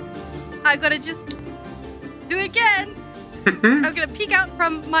I'm gonna just do it again. I'm gonna peek out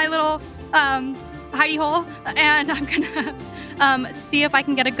from my little hidey hole, and I'm gonna see if I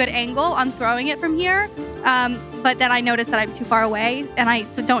can get a good angle on throwing it from here. But then I notice that I'm too far away, and I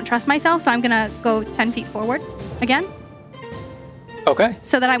don't trust myself, so I'm gonna go 10 feet forward again, Okay.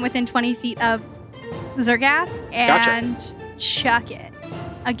 so that I'm within 20 feet of Zergath, Gotcha. and chuck it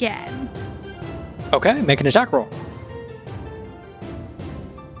again. Okay. Make an attack roll.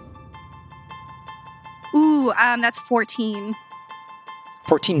 Ooh, that's 14.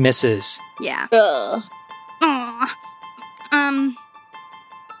 14 misses. Yeah. Ugh. Aw.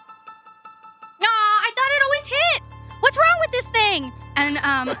 I thought it always hits. What's wrong with this thing? And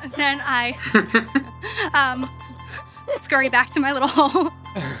then I scurry back to my little hole.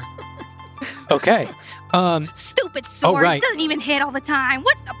 Okay. Stupid sword. right. It doesn't even hit all the time.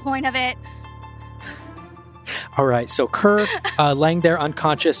 What's the point of it? All right. So Kerr, laying there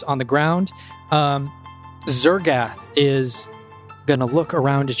unconscious on the ground. Zergath is gonna look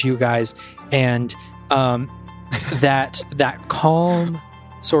around at you guys, and that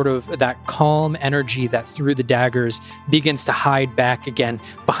calm energy that threw the daggers begins to hide back again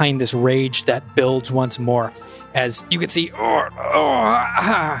behind this rage that builds once more. As you can see,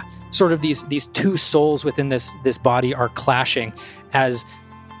 sort of these two souls within this body are clashing, as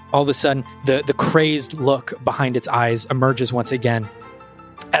all of a sudden the crazed look behind its eyes emerges once again,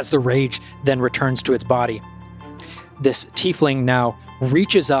 as the rage then returns to its body. This tiefling now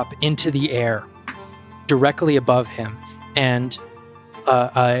reaches up into the air directly above him, and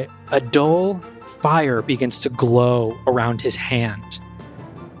a dull fire begins to glow around his hand.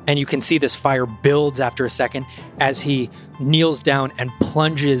 And you can see this fire builds after a second as he kneels down and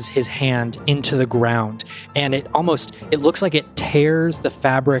plunges his hand into the ground. And it looks like it tears the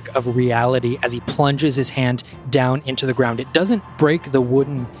fabric of reality as he plunges his hand down into the ground. It doesn't break the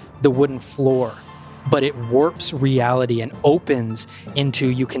wooden floor, but it warps reality and opens into,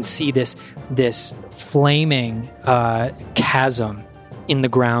 you can see this flaming chasm in the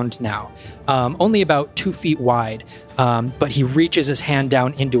ground now, only about 2 feet wide. But he reaches his hand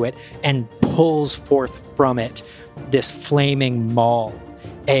down into it and pulls forth from it this flaming maul,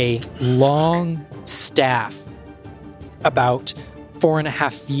 a long staff about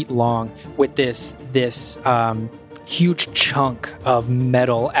 4.5 feet long with this huge chunk of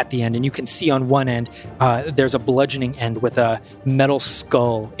metal at the end. And you can see on one end, there's a bludgeoning end with a metal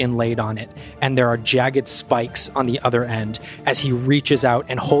skull inlaid on it. And there are jagged spikes on the other end as he reaches out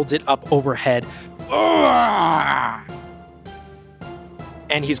and holds it up overhead.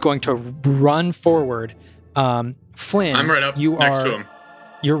 And he's going to run forward. Flynn, I'm right up next to him.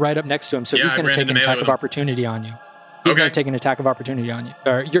 You're right up next to him, so he's going to take an attack of opportunity on you. He's going to take an attack of opportunity on you.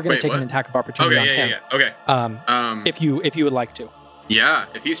 Or you're going to take an attack of opportunity on him. Okay. If you would like to. Yeah,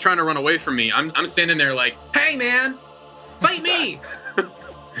 if he's trying to run away from me, I'm standing there like, hey man, fight me!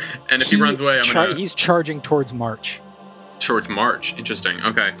 And if he runs away, he's charging towards March. Towards March. Interesting.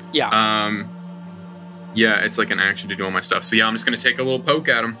 Okay. Yeah. Yeah, it's like an action to do all my stuff. So yeah, I'm just going to take a little poke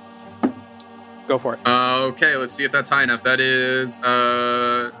at him. Go for it. Okay, let's see if that's high enough. That is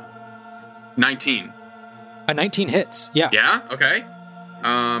 19. A 19 hits, yeah. Yeah, okay.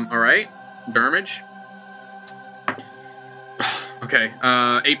 All right. Damage. Okay,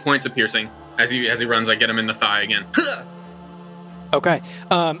 8 points of piercing. As he runs, I get him in the thigh again. Okay.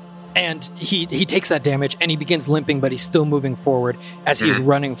 And he takes that damage and he begins limping, but he's still moving forward as he's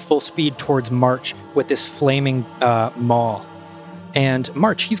running full speed towards March with this flaming maul. And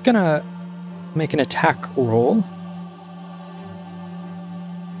March, he's gonna make an attack roll.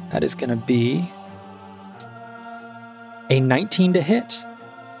 That is gonna be a 19 to hit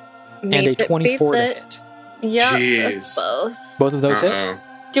and a 24 to hit. Yeah, Jeez. that's both. Both of those hit?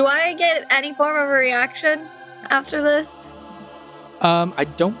 Do I get any form of a reaction after this? I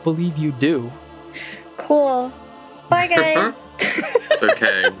don't believe you do. Cool. Bye, guys. It's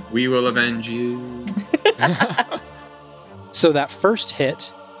okay. We will avenge you. So that first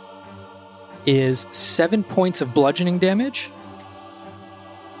hit is 7 points of bludgeoning damage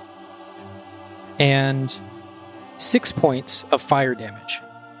and 6 points of fire damage.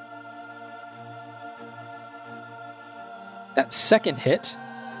 That second hit,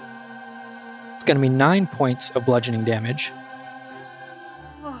 it's going to be 9 points of bludgeoning damage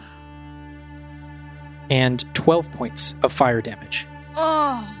and 12 points of fire damage.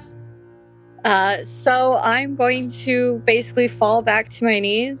 Oh. So I'm going to basically fall back to my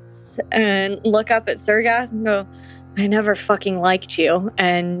knees and look up at Sergath and go, I never fucking liked you,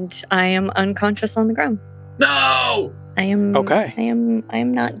 and I am unconscious on the ground. No! I am okay. I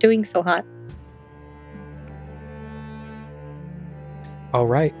am not doing so hot. All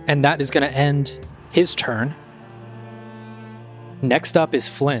right, and that is going to end his turn. Next up is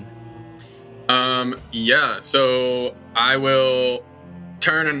Flynn. Yeah, so I will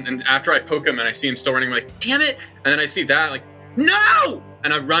turn and after I poke him and I see him still running, like, damn it! And then I see that, like, no!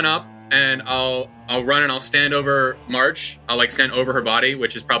 And I run up and I'll run and I'll stand over March. I'll like stand over her body,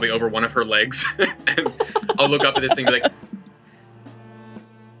 which is probably over one of her legs. And I'll look up at this thing and be like,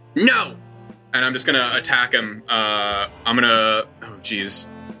 no! And I'm just gonna attack him. I'm gonna, oh geez.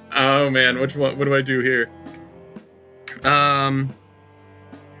 Oh man, what do I do here?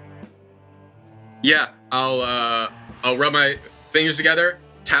 Yeah, I'll rub my fingers together,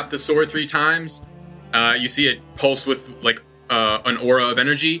 tap the sword 3 times. You see it pulse with like an aura of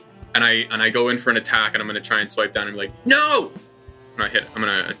energy, and I go in for an attack, and I'm gonna try and swipe down and be like, no! And I'm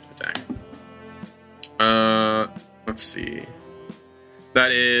gonna attack. Let's see.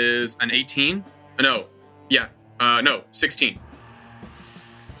 That is an 18. No, 16.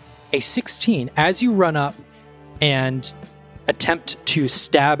 A 16. As you run up and attempt to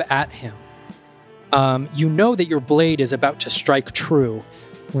stab at him, you know that your blade is about to strike true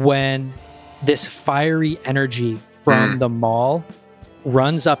when this fiery energy from the maul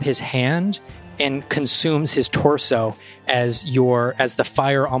runs up his hand and consumes his torso as the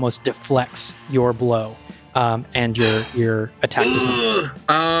fire almost deflects your blow, and your attack does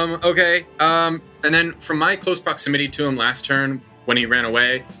not. Okay. And then from my close proximity to him last turn when he ran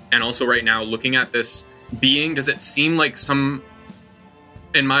away, and also right now looking at this being, does it seem like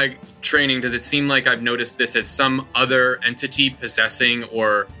in my training, does it seem like I've noticed this as some other entity possessing,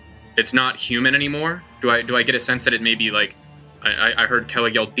 or it's not human anymore? Do I get a sense that it may be like I heard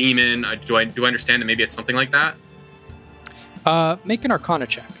Kelly yell demon. Do I understand that maybe it's something like that? Make an Arcana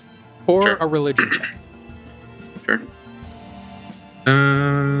check or Sure. a religion check. Sure.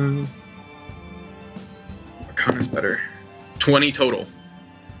 Arcana's better. 20 total.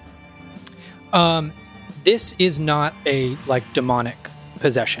 This is not a like demonic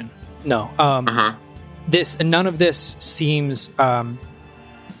possession. No. Uh-huh. None of this seems.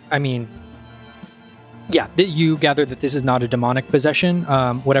 I mean, yeah. You gather that this is not a demonic possession.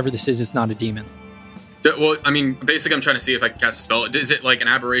 Whatever this is, it's not a demon. Well, I mean, basically, I'm trying to see if I can cast a spell. Is it like an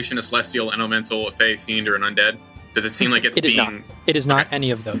aberration, a celestial, elemental, a fey, fiend, or an undead? Does it seem like it's It is being... not. It is not Okay.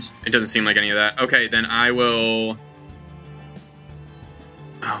 any of those. It doesn't seem like any of that. Okay, then I will...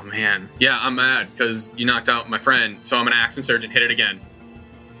 Oh, man. Yeah, I'm mad because you knocked out my friend, so I'm going to Action Surge and hit it again.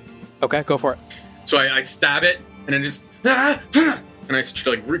 Okay, go for it. So I stab it, and then just... And I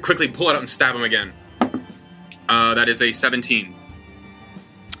like quickly pull it out and stab him again. That is a 17.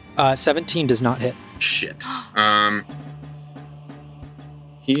 17 does not hit. Shit. As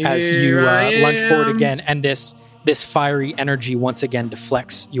you Here I lunge forward am. again, and this fiery energy once again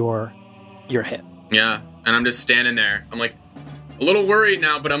deflects your hit. Yeah, and I'm just standing there. I'm like a little worried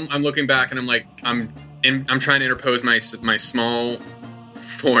now, but I'm looking back and I'm like I'm trying to interpose my small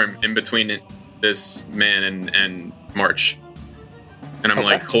form in between this man and March. And I'm Okay.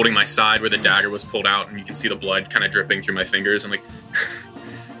 like holding my side where the dagger was pulled out, and you can see the blood kind of dripping through my fingers. I'm like,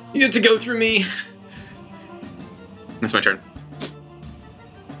 you get to go through me. That's my turn.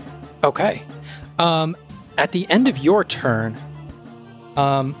 Okay. At the end of your turn,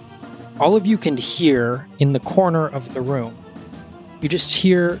 all of you can hear in the corner of the room. You just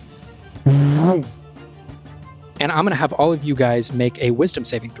hear, and I'm going to have all of you guys make a wisdom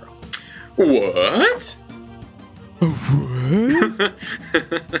saving throw. What?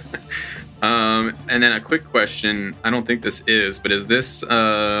 And then a quick question. I don't think this is, but is this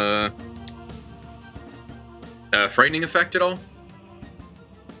a frightening effect at all?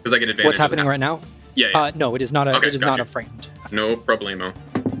 Because I get advantage. What's happening right now? Yeah. No, it is not a. Okay, it is got not you. a frightened. No problemo.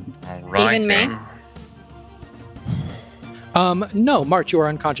 All right. Even me? No, March, you are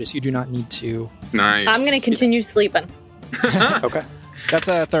unconscious. You do not need to. Nice. I'm going to continue sleeping. Okay. That's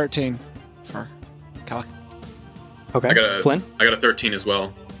a 13 for Calic. Okay. I got a- Flynn, I got a 13 as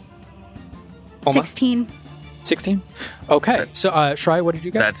well. Oma? 16. 16. Okay. So, Shrai, what did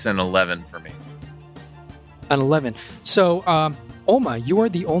you get? That's an 11 for me. An 11. So, Oma, you are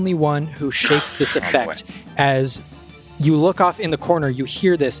the only one who shakes this effect. As you look off in the corner, you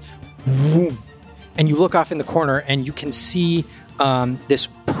hear this whoom, and you look off in the corner and you can see this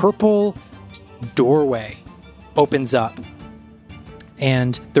purple doorway opens up.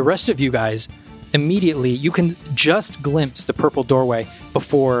 And the rest of you guys, immediately, you can just glimpse the purple doorway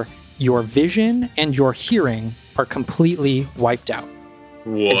before your vision and your hearing are completely wiped out.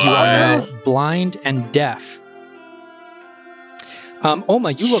 What? As you are now blind and deaf.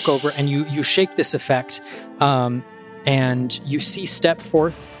 Oma, you look over and you shake this effect, and you see step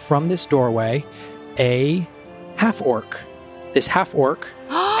forth from this doorway a half-orc. This half-orc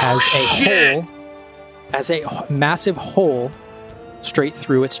has a massive hole straight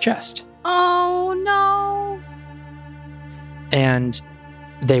through its chest. Oh no. And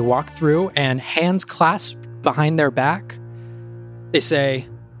they walk through, and hands clasped behind their back, they say,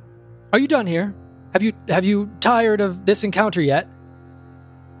 "Are you done here? Have you tired of this encounter yet?"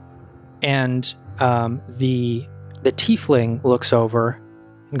 And the tiefling looks over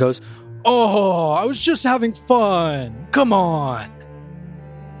and goes, "Oh, I was just having fun. Come on."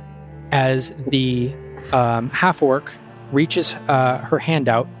 As the half-orc reaches her hand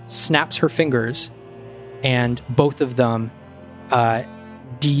out, snaps her fingers, and both of them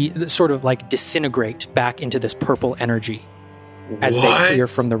sort of like disintegrate back into this purple energy as they clear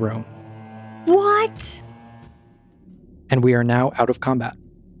from the room. What? And we are now out of combat.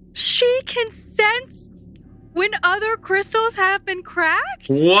 She can sense when other crystals have been cracked?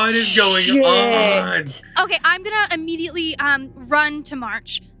 What is going on? Okay, I'm gonna immediately run to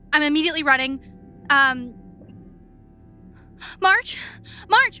March. I'm immediately running. March, wake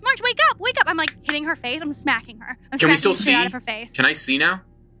up! I'm like hitting her face. I'm smacking her. I'm Can we smacking still the shit see? out of her face. Can I see now?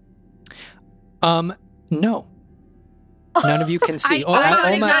 No. None of you can see.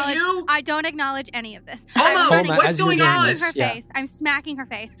 I don't acknowledge any of this. Oma, I'm running. what's as you're going doing on? this, Her yeah. face. I'm smacking her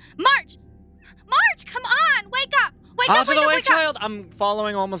face. March, come on! Wake up! Out of the way, Wake up! child. I'm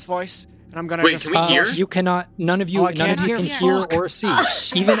following Alma's voice, and I'm gonna Wait, just. can we hear? You cannot. None of you. Oh, I none of can't you can hear. hear Fuck. or see.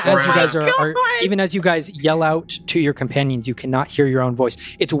 Even as you guys are, God. even as you guys yell out to your companions, you cannot hear your own voice.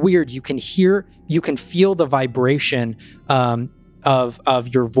 It's weird. You can hear. You can feel the vibration of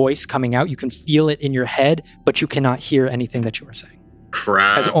your voice coming out. You can feel it in your head, but you cannot hear anything that you are saying.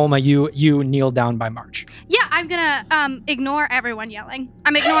 Crap. As Olma, you kneel down by March. Yeah, I'm gonna ignore everyone yelling.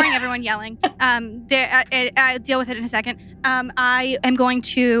 I'm ignoring everyone yelling. I'll deal with it in a second. I am going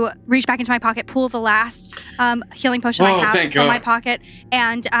to reach back into my pocket, pull the last healing potion I have from my pocket,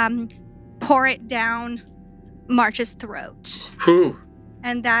 and pour it down March's throat. Whew.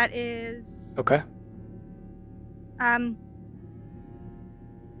 And that is Okay.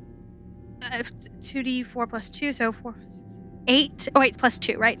 2d4 plus 2, so 4, 6, 8. Oh, 8 plus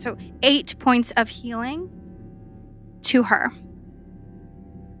 2, right? So 8 points of healing to her.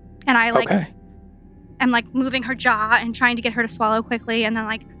 And I am moving her jaw and trying to get her to swallow quickly, and then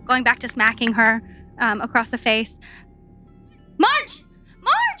going back to smacking her across the face. March,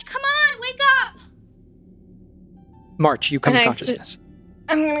 come on, wake up! March, you come to consciousness.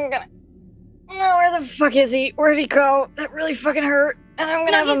 I'm gonna. Oh, where the fuck is he? Where'd he go? That really fucking hurt. And I'm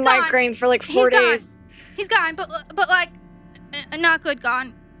gonna have a migraine for 4 days. He's gone, but not good.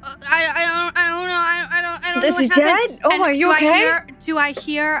 Gone. I don't know. Is he dead? Oh, are you okay? Do I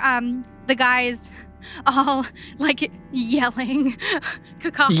hear the guys all yelling,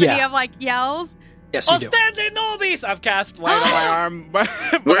 cacophony of yells? Yes, you do. Ostende nobis! I've cast light on my arm, but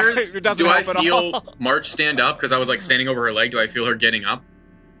it doesn't do I help at feel all. March stand up? Because I was standing over her leg. Do I feel her getting up?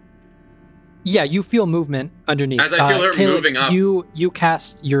 Yeah, you feel movement underneath. As I feel her Caleb, moving up. You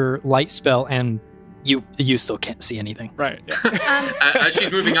cast your light spell and you still can't see anything. Right. Yeah. As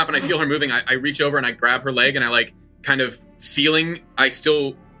she's moving up and I feel her moving, I reach over and I grab her leg and I kind of feeling, I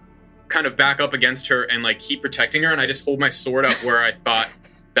still kind of back up against her and keep protecting her, and I just hold my sword up where I thought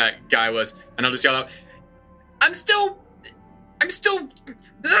that guy was, and I'll just yell out, I'm still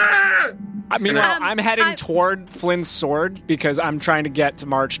ah! Meanwhile, I'm heading toward Flynn's sword because I'm trying to get to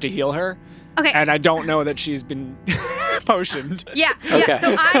March to heal her. Okay. And I don't know that she's been potioned. Yeah. Okay.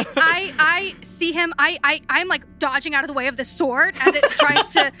 So I see him. I'm dodging out of the way of the sword as it tries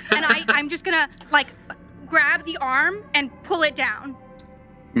to, and I'm just gonna grab the arm and pull it down.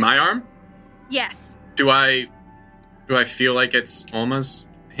 My arm? Yes. Do I feel like it's Alma's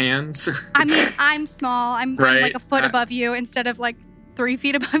hands? I mean, I'm small. I'm a foot above you instead of 3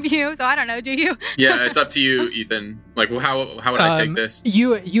 feet above you. So I don't know. Do you? Yeah, it's up to you, Ethan. How would I take this?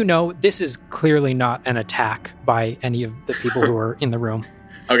 You know, this is clearly not an attack by any of the people who are in the room.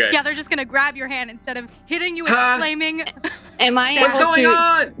 Okay. Yeah, they're just gonna grab your hand instead of hitting you with flaming. Am I What's going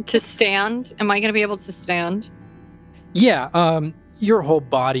on? to stand? Am I going to be able to stand? Yeah. Your whole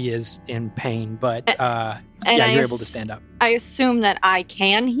body is in pain, but you're able to stand up. I assume that I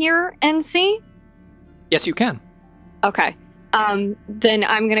can hear and see? Yes, you can. Okay. Then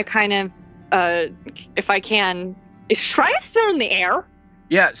I'm going to kind of, if I can, is Shry still in the air?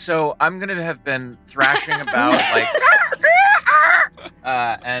 Yeah, so I'm gonna have been thrashing about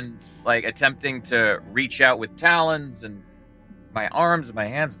and attempting to reach out with talons and my arms and my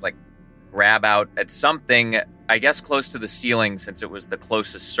hands, grab out at something, I guess close to the ceiling, since it was the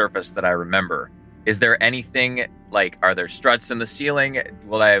closest surface that I remember. Is there anything, are there struts in the ceiling?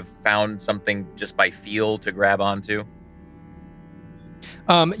 Will I have found something just by feel to grab onto?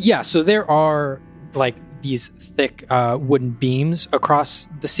 Yeah, so there are these thick wooden beams across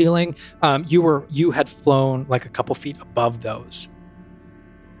the ceiling. You had flown a couple feet above those.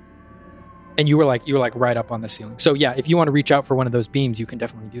 And you were right up on the ceiling. So yeah, if you want to reach out for one of those beams, you can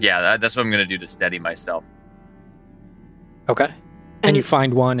definitely do that. Yeah, that's what I'm going to do to steady myself. Okay. And you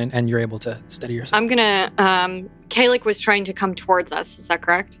find one and you're able to steady yourself. I'm going to, Kalik was trying to come towards us. Is that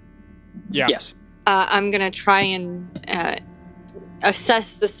correct? Yeah. Yes. I'm going to try and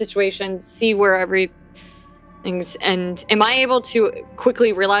assess the situation, see where everything's, and am I able to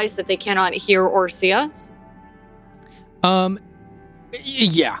quickly realize that they cannot hear or see us?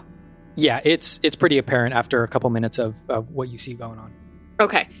 Yeah. Yeah, it's pretty apparent after a couple minutes of what you see going on.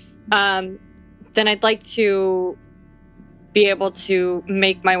 Okay. Then I'd like to be able to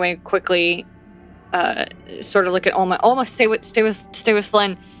make my way quickly, sort of look at Olma. Olma, stay with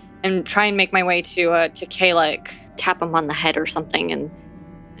Flynn, and try and make my way to Kalik, tap him on the head or something,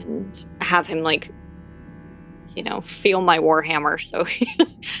 and have him feel my warhammer. So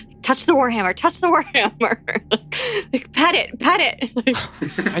touch the warhammer, pet it.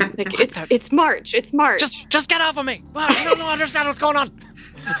 It's March. Just get off of me. Wow, I don't understand what's going on.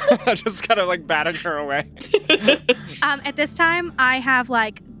 I just kind of batting her away. At this time, I have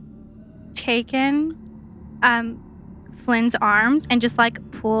taken Flynn's arms and just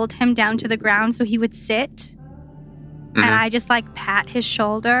pulled him down to the ground so he would sit. Mm-hmm. And I just pat his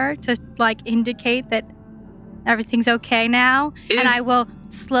shoulder to indicate that everything's okay now. And I will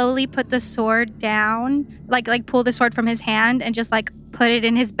slowly put the sword down, like pull the sword from his hand and just like put it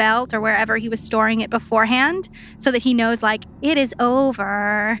in his belt or wherever he was storing it beforehand, so that he knows like it is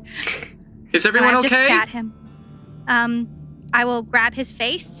over. Is everyone I've okay? Just sat him. I will grab his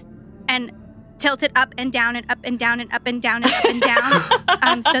face and tilt it up and down and up and down and up and down and up and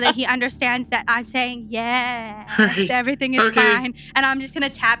down, so that he understands that I'm saying yes, everything is fine. And I'm just gonna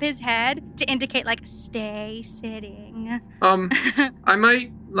tap his head to indicate like stay sitting. I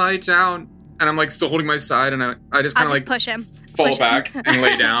might lie down, and I'm like still holding my side, and I just kind of like push him, fall back and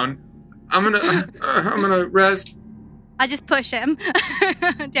lay down. I'm gonna rest. I just push him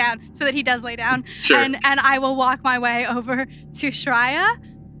down so that he does lay down. Sure. And I will walk my way over to Shreya.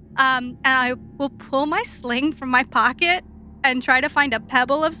 And I will pull my sling from my pocket and try to find a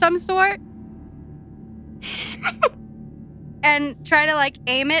pebble of some sort. And try to like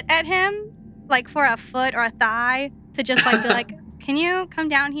aim it at him, like for a foot or a thigh, to just like be like, can you come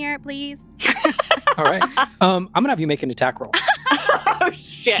down here, please? All right. I'm gonna have you make an attack roll. Oh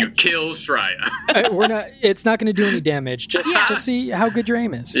shit! You kill Shreya. It's not gonna do any damage, just to see how good your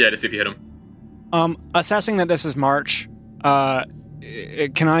aim is. Yeah, to see if you hit him. Assessing that this is March, I'm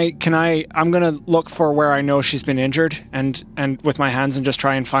gonna look for where I know she's been injured and with my hands and just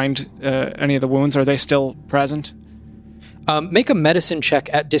try and find any of the wounds. Are they still present? Make a medicine check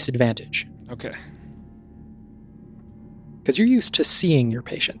at disadvantage. Okay. Because you're used to seeing your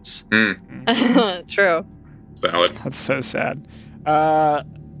patients. True. It's valid. That's so sad. 12.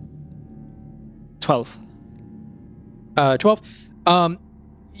 12.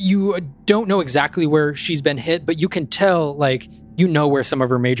 You don't know exactly where she's been hit, but you can tell, like, you know where some of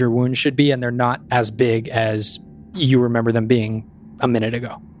her major wounds should be, and they're not as big as you remember them being a minute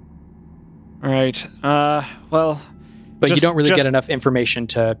ago. All right. Well... But you don't really get enough information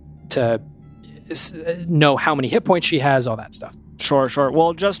to know how many hit points she has, all that stuff. Sure.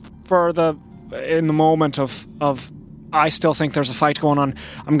 Well, just for in the moment of I still think there's a fight going on,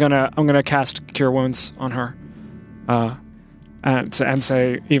 I'm gonna cast Cure Wounds on her, and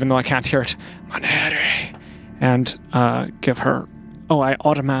say, even though I can't hear it, Manere, and give her. Oh, I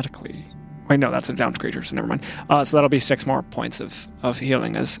automatically. Wait, no, that's a downed creature, so never mind. So that'll be 6 more points of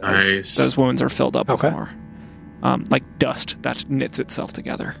healing as those wounds are filled up with more, like dust that knits itself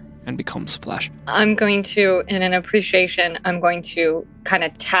together and becomes flesh. I'm going to, in an appreciation, I'm going to kind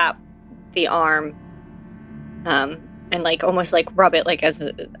of tap the arm, and like almost like rub it, like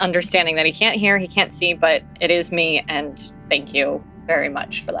as understanding that he can't hear, he can't see, but it is me, and thank you very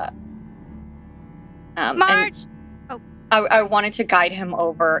much for that. March! I wanted to guide him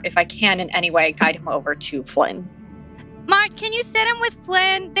over, if I can in any way, guide him over to Flynn. Mark, can you sit him with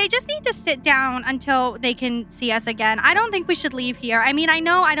Flynn? They just need to sit down until they can see us again. I don't think we should leave here. I mean, I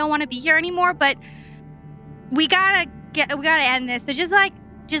know I don't want to be here anymore, but we gotta end this. So just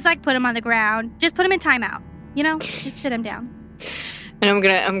put him on the ground. Just put him in timeout. You know, just sit him down. And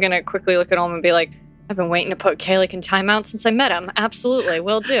I'm gonna quickly look at him and be like, I've been waiting to put Kalik in timeout since I met him. Absolutely,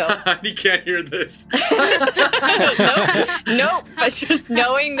 will do. He can't hear this. Nope. But just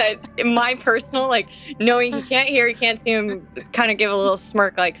knowing that my personal, like, knowing he can't hear, he can't see him, kind of give a little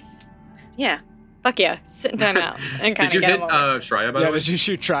smirk, like, yeah, fuck yeah, sit in timeout. And kind Did you get hit him over. Shreya, by the way? Did you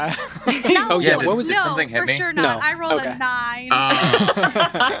shoot Shreya? No, Oh, yeah, what was it? no, Something hit for me? sure not. No. I rolled Okay. a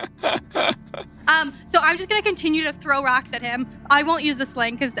 9. So I'm just gonna continue to throw rocks at him. I won't use the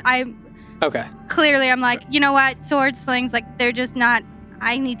sling because I'm like, you know what, swords, slings, like they're just not.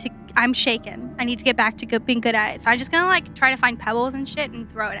 I'm shaken. I need to get back to being good at it. So I'm just gonna like try to find pebbles and shit and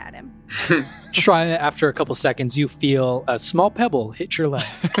throw it at him. Shreya, after a couple seconds, you feel a small pebble hit your leg.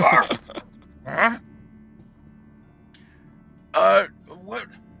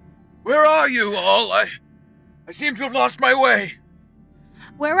 Where are you all? I seem to have lost my way.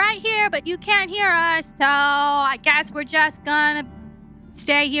 We're right here, but you can't hear us, so I guess we're just gonna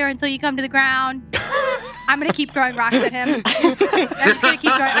stay here until you come to the ground. I'm gonna keep throwing rocks at him. I'm just gonna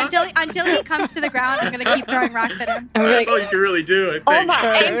keep throwing until he comes to the ground. I'm gonna keep throwing rocks at him. That's all you can really do, I think. Oh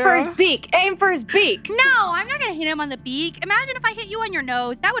my, aim for his beak. Aim for his beak. No, I'm not gonna hit him on the beak. Imagine if I hit you on your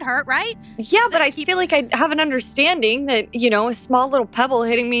nose. That would hurt, right? Yeah, but I feel like I have an understanding that, you know, a small little pebble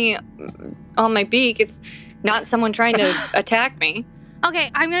hitting me on my beak, it's not someone trying to attack me.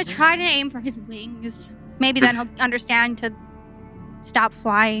 Okay, I'm gonna try to aim for his wings. Maybe then he'll understand to stop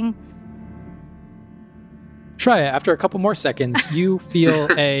flying. Shreya, after a couple more seconds, you feel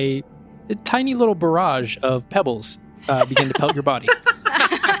a tiny little barrage of pebbles begin to pelt your body.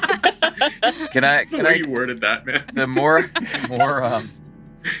 Can I You worded that, man. the more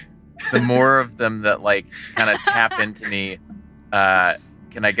the more of them that like kind of tap into me,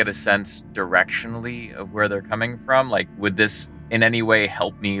 can I get a sense directionally of where they're coming from? Like, would this in any way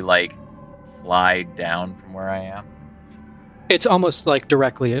help me, like, fly down from where I am? It's almost like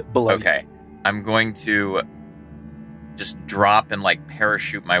directly below. Okay. I'm going to just drop and, like,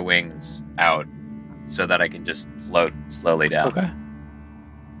 parachute my wings out so that I can just float slowly down. Okay.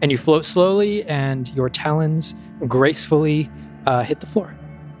 And you float slowly, and your talons gracefully hit the floor.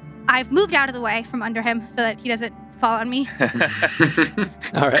 I've moved out of the way from under him so that he doesn't fall on me.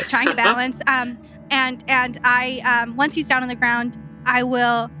 All right. Trying to balance. And I once he's down on the ground, I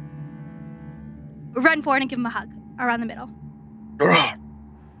will run forward and give him a hug around the middle.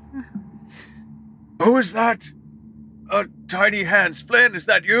 Who is that? Tiny hands. Flynn, is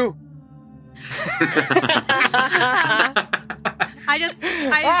that you? I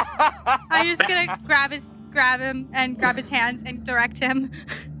just gonna grab him and grab his hands and direct him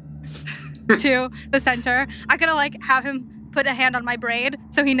to the center. I'm gonna like have him put a hand on my braid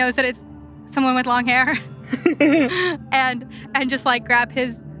so he knows that it's someone with long hair, and just like grab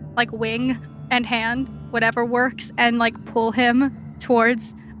his like wing and hand, whatever works, and like pull him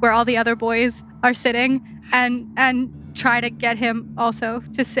towards where all the other boys are sitting, and try to get him also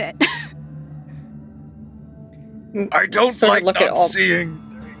to sit. I don't Sort of like look at not all- seeing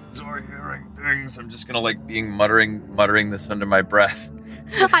things or hearing things. I'm just gonna like muttering this under my breath.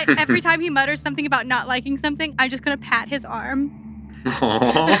 Every time he mutters something about not liking something, I'm just gonna pat his arm.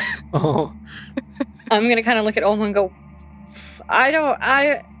 Oh. I'm gonna kind of look at Olma and go,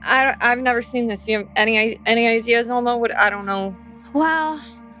 I've never seen this. You have any ideas, Olma? I don't know. Well,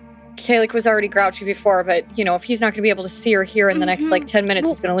 Kalik was already grouchy before, but you know, if he's not gonna be able to see or hear in the next like 10 minutes,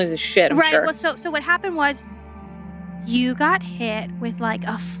 he's gonna lose his shit. I'm right. sure. Well, so what happened was you got hit with like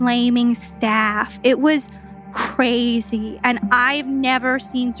a flaming staff. It was crazy, and I've never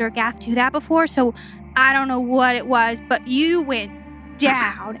seen Zergath do that before, so I don't know what it was, but you went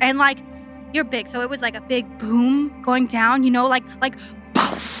down, and like you're big, so it was like a big boom going down, you know, like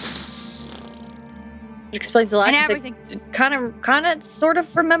It explains a lot. and 'cause everything. I kind of sort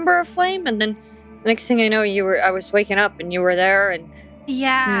of remember a flame, and then the next thing I know, I was waking up and you were there, and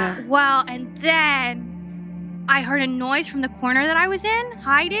Yeah. Yeah. Well, and then I heard a noise from the corner that I was in,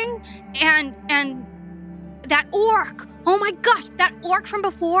 hiding, and that orc. Oh my gosh, that orc from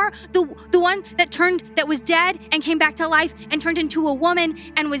before, the one that was dead and came back to life and turned into a woman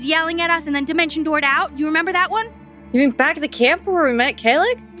and was yelling at us and then dimension doored out. Do you remember that one? you mean back at the camp where we met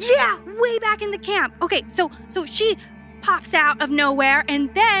Kalik? Yeah, way back in the camp. Okay, so she pops out of nowhere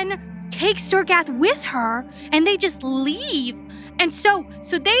and then takes Zergath with her, and they just leave. And so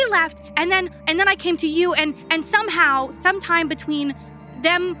they left, and then I came to you, and somehow, sometime between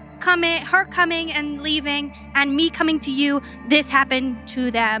her coming and leaving, and me coming to you, this happened to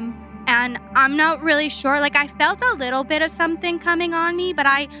them. And I'm not really sure. Like, I felt a little bit of something coming on me, but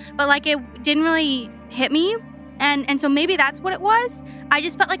like it didn't really hit me. And so maybe that's what it was. I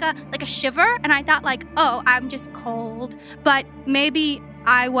just felt like a shiver, and I thought like, oh, I'm just cold. But maybe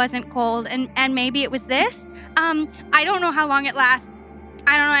I wasn't cold, and maybe it was this. I don't know how long it lasts.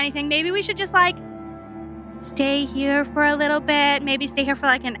 I don't know anything. Maybe we should just like stay here for a little bit. Maybe stay here for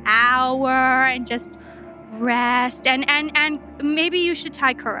like an hour and just rest. And maybe you should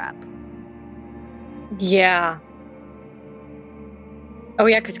tie Kerr up. Yeah. Oh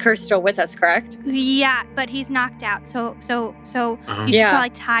yeah, because Kerr's still with us, correct? Yeah, but he's knocked out. So Uh-huh. you should Yeah. probably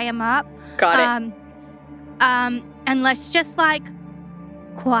tie him up. Got it. And let's just like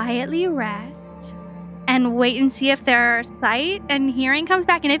quietly rest and wait and see if their sight and hearing comes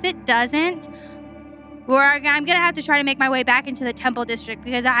back. And if it doesn't, I'm gonna have to try to make my way back into the temple district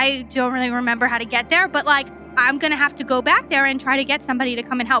because I don't really remember how to get there. But like, I'm gonna have to go back there and try to get somebody to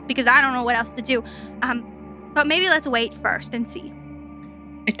come and help because I don't know what else to do. But maybe let's wait first and see.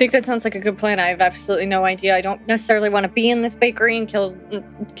 I think that sounds like a good plan. I have absolutely no idea. I don't necessarily want to be in this bakery in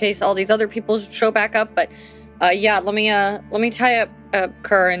case all these other people show back up. But yeah, let me tie up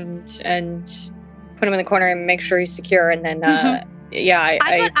Kerr and put him in the corner and make sure he's secure. And then yeah,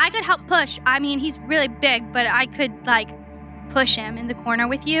 I could help push. I mean, he's really big, but I could like push him in the corner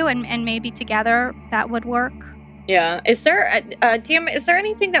with you, and maybe together that would work. yeah. Is there DM? Is there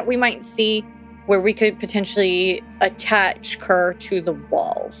anything that we might see where we could potentially attach Kerr to the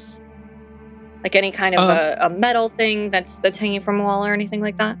walls? Like any kind of a metal thing that's hanging from a wall or anything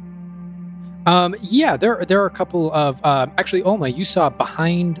like that? Yeah, there are a couple of actually, Olma, you saw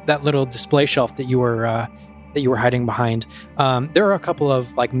behind that little display shelf that you were hiding behind. There are a couple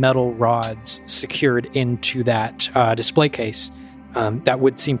of like metal rods secured into that display case that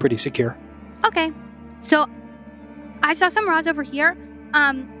would seem pretty secure. Okay, so I saw some rods over here.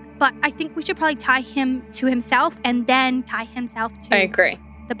 but I think we should probably tie him to himself and then tie himself to I agree.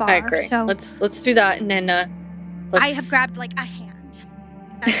 the bar. I agree. So Let's do that, and then I have grabbed like a hand.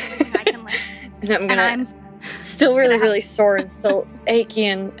 That's the only thing I can lift. And I'm gonna I'm still really sore and still achy,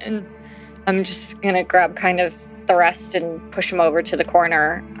 and I'm just gonna grab kind of the rest and push him over to the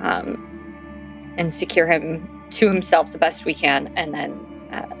corner, and secure him to himself the best we can, and then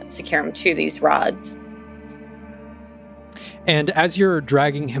secure him to these rods. And as you're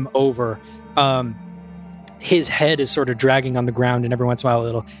dragging him over, his head is sort of dragging on the ground, and every once in a while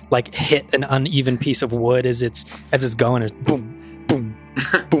it'll like hit an uneven piece of wood as it's going. It's boom, boom,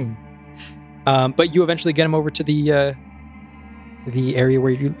 boom. But you eventually get him over to the area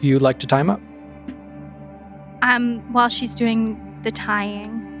where you like to tie him up. While she's doing the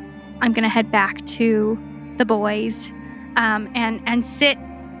tying, I'm gonna head back to the boys, and sit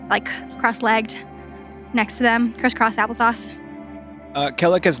like cross-legged next to them, crisscross applesauce.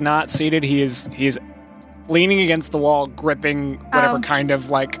 Killick is not seated. He is leaning against the wall, gripping whatever kind of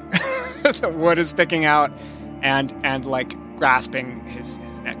like the wood is sticking out, and like grasping his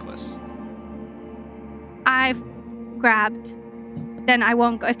necklace. I've grabbed. Then I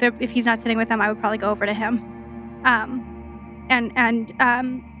won't go if he's not sitting with them. I would probably go over to him,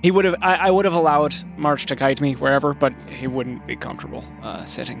 He would have. I would have allowed March to guide me wherever, but he wouldn't be comfortable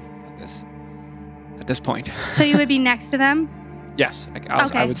sitting at this point. So you would be next to them. Yes, I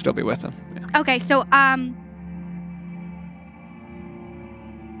Okay. would still be with them. Yeah. Okay, so I'm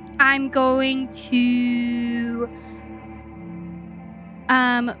going to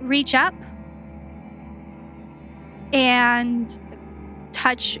reach up and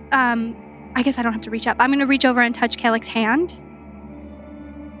touch. I guess I don't have to reach up. I'm going to reach over and touch Kellick's hand,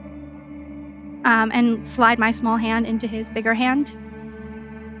 and slide my small hand into his bigger hand,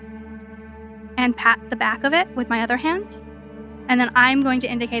 and pat the back of it with my other hand. And then I'm going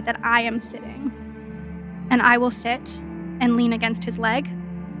to indicate that I am sitting. And I will sit and lean against his leg.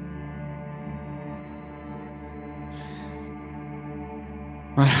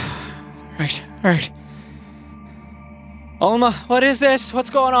 All right. Alma, what is this? What's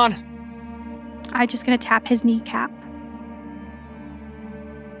going on? I'm just going to tap his kneecap.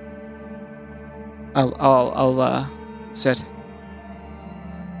 I'll sit.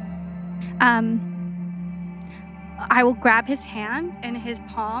 I will grab his hand in his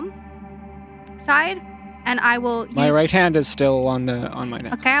palm side, and I will My right hand is still on my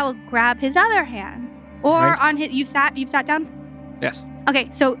neck. Okay, I will grab his other hand. Or Right. on his... You've sat down? Yes. Okay,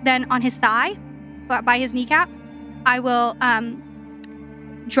 so then on his thigh, by his kneecap, I will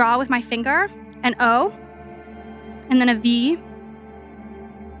draw with my finger an O, and then a V,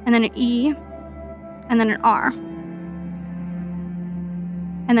 and then an E, and then an R.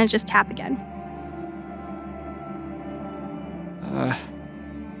 And then just tap again.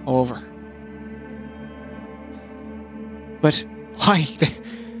 Over. But why?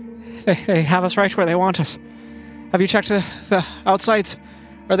 They have us right where they want us. Have you checked the outsides?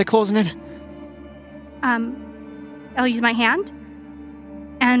 Are they closing in? I'll use my hand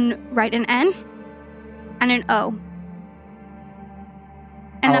and write an N and an O.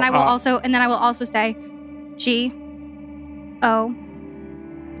 And then I will also say G-O-N-E.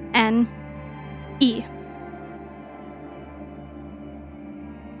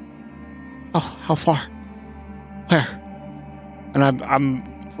 Oh, how far? Where? And I'm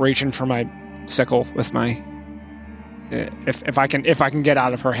reaching for my sickle with my. If I can get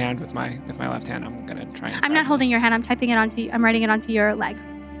out of her hand with my left hand, I'm gonna try. I'm not holding your hand. I'm writing it onto your leg.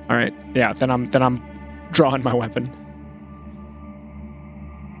 All right. Yeah. Then I'm drawing my weapon.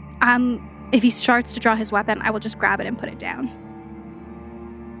 If he starts to draw his weapon, I will just grab it and put it down.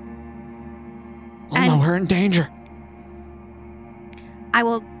 Oh no, we're in danger. I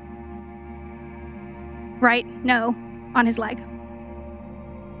will write no on his leg.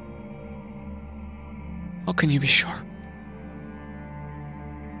 How can you be sure?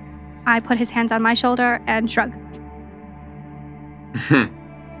 I put his hands on my shoulder and shrug.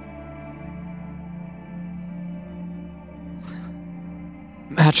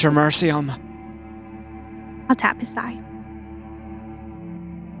 At your mercy, Alma. I'll tap his thigh.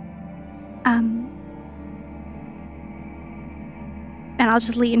 And I'll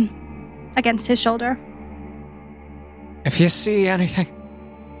just lean against his shoulder. If you see anything,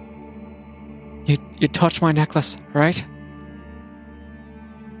 you touch my necklace, right?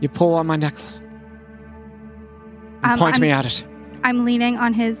 You pull on my necklace. And point me at it. I'm leaning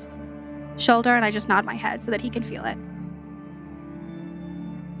on his shoulder and I just nod my head so that he can feel it.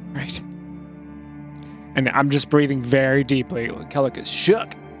 Right. And I'm just breathing very deeply. Kellick is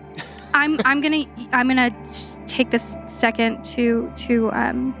shook. I'm gonna take this second to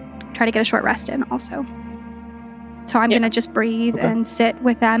try to get a short rest in also. So I'm going to just breathe Okay. and sit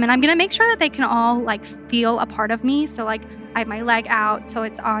with them. And I'm going to make sure that they can all, like, feel a part of me. So, like, I have my leg out, so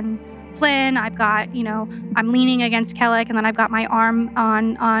it's on Flynn. I've got, I'm leaning against Kellic, and then I've got my arm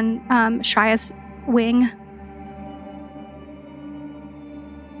on Shreya's wing.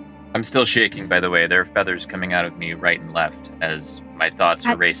 I'm still shaking, by the way. There are feathers coming out of me right and left as my thoughts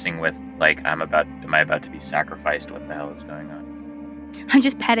are racing with, like, am I about to be sacrificed? What the hell is going on? I'm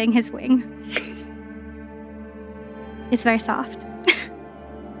just petting his wing. It's very soft.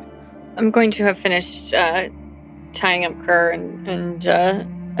 I'm going to have finished tying up Kerr and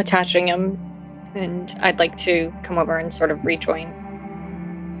attaching him, and I'd like to come over and sort of rejoin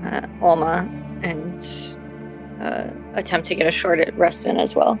Alma and attempt to get a short rest in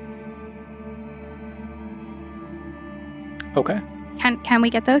as well. Okay. Can we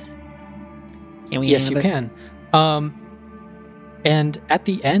get those? Yes, you can. And at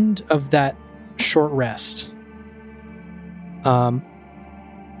the end of that short rest,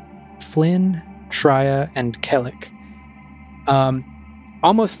 Flynn, Shreya, and Kellic,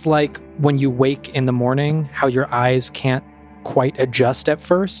 almost like when you wake in the morning, how your eyes can't quite adjust at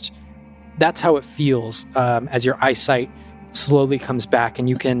first, that's how it feels as your eyesight slowly comes back, and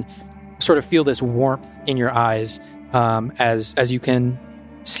you can sort of feel this warmth in your eyes as you can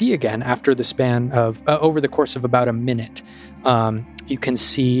see again after the span of over the course of about a minute. You can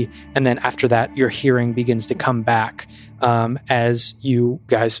see, and then after that, your hearing begins to come back as you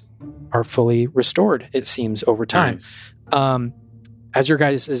guys are fully restored, it seems, over time. Nice. As your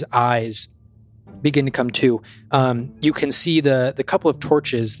guys' eyes begin to come to, you can see the couple of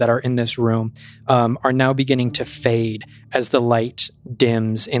torches that are in this room are now beginning to fade as the light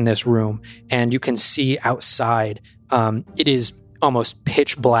dims in this room. And you can see outside, it is almost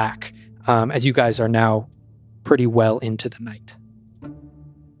pitch black as you guys are now pretty well into the night.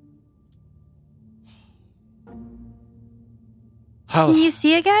 Can you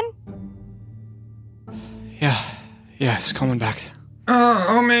see again? Yes, coming back.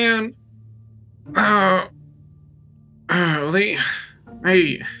 Oh man. Lee.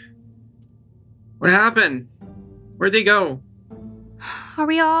 Hey. What happened? Where'd they go? Are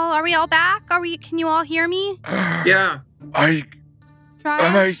we all back? Can you all hear me? Yeah.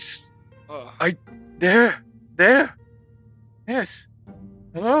 Try. There. Yes.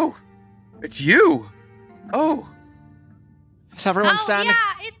 Hello. It's you. Oh. Is everyone standing?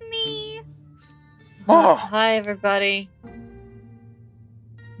 Yeah, it's me. Oh. Hi, everybody.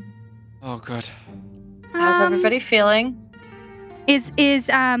 Oh, good. How's everybody feeling? Is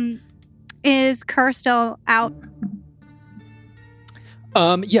Kerr still out?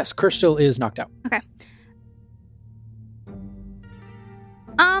 Yes, Kerr still is knocked out. Okay.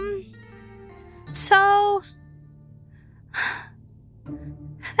 So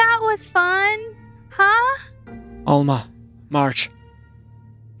that was fun, huh? Alma, March.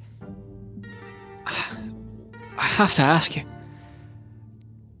 I have to ask you.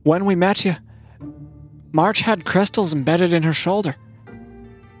 When we met you, March had crystals embedded in her shoulder.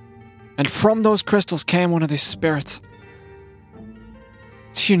 And from those crystals came one of these spirits.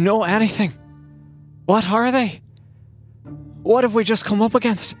 Do you know anything? What are they? What have we just come up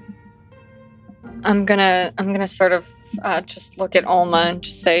against? I'm gonna sort of just look at Alma and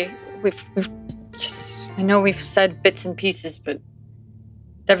just say we've just, I know we've said bits and pieces, but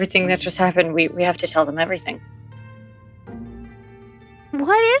everything that just happened, we have to tell them everything.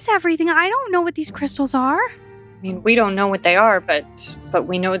 What is everything? I don't know what these crystals are. I mean, we don't know what they are, but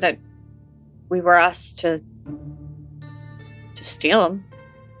we know that we were asked to steal them.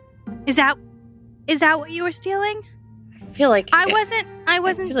 Is that what you were stealing? I feel like I wasn't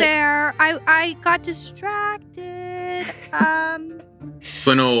feel like- there. I got distracted.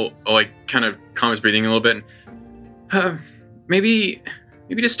 Flynn will like kind of calm his breathing a little bit. Maybe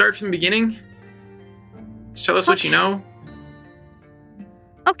to start from the beginning. Just tell us what you know.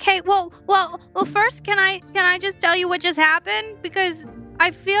 Okay, well, first, can I just tell you what just happened? Because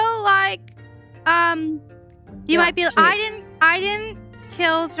I feel like, you might be. Please. I didn't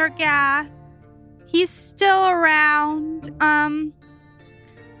kill Zergath. He's still around.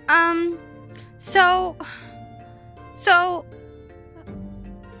 So,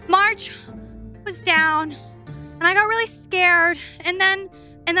 March was down, and I got really scared, and then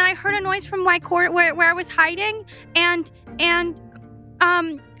I heard a noise from my corner where I was hiding, and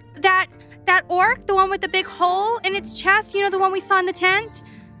that orc, the one with the big hole in its chest, the one we saw in the tent.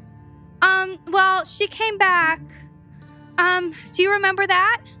 Well, she came back. Do you remember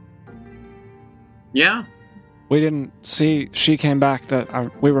that? Yeah. We didn't see she came back.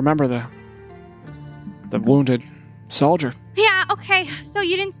 We remember the wounded soldier. Yeah, Yeah, okay. So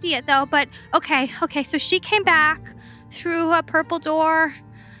you didn't see it though, but okay. So she came back through a purple door,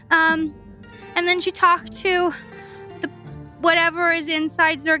 and then she talked to the whatever is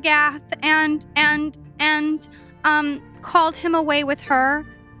inside Zergath, and called him away with her,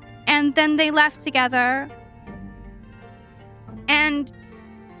 and then they left together. And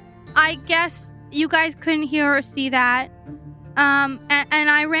I guess you guys couldn't hear or see that. And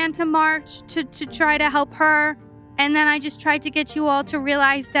I ran to March to try to help her. And then I just tried to get you all to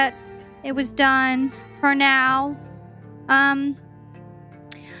realize that it was done for now.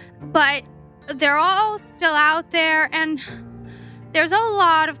 But they're all still out there, and there's a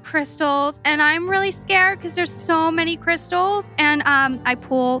lot of crystals, and I'm really scared because there's so many crystals. And I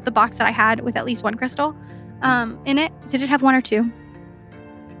pull the box that I had with at least one crystal in it. Did it have one or two?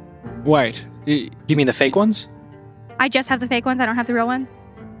 Wait. Do you mean the fake ones? I just have the fake ones. I don't have the real ones.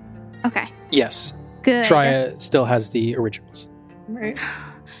 Okay. Yes. Good. Trya still has the originals. Right.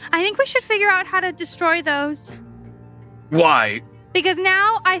 I think we should figure out how to destroy those. Why? Because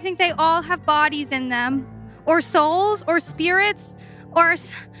now I think they all have bodies in them. Or souls, or spirits, or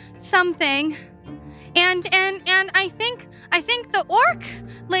something. And I think the orc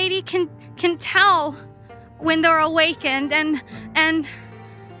lady can tell when they're awakened, and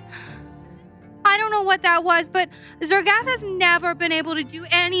I don't know what that was, but Zergath has never been able to do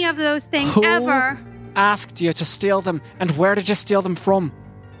any of those things ever. Asked you to steal them, and where did you steal them from?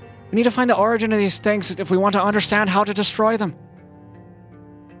 We need to find the origin of these things if we want to understand how to destroy them.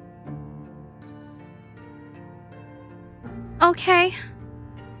 Okay.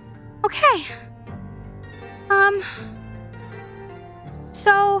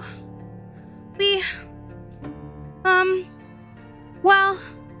 So well,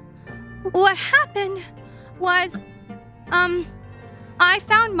 what happened was, I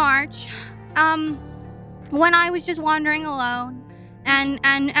found March, when I was just wandering alone, and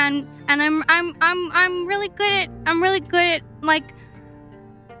I'm really good at like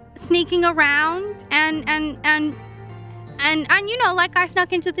sneaking around, and you know, like I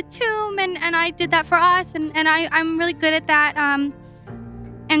snuck into the tomb, and I did that for us, and I'm really good at that,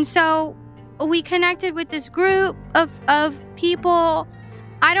 and so we connected with this group of people.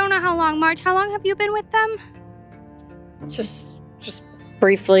 I don't know how long. March, how long have you been with them? Just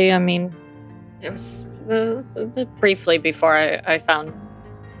briefly. I mean, it was briefly before I found,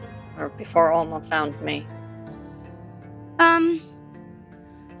 or before Alma found me.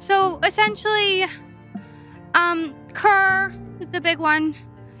 So essentially, Kerr, who's the big one,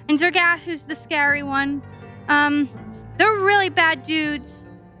 and Zergath, who's the scary one. They're really bad dudes.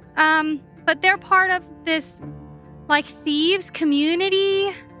 But they're part of this, like, thieves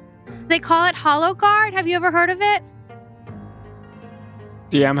community. They call it Hollow Guard. Have you ever heard of it?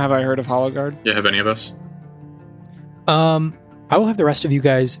 DM, have I heard of Hollow Guard? Yeah, have any of us? I will have the rest of you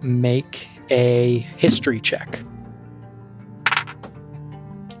guys make a history check.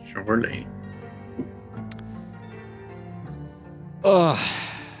 Surely. Ugh.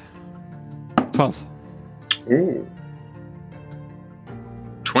 12. Ooh.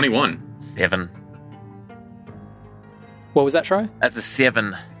 21. 7. What was that, Troy? That's a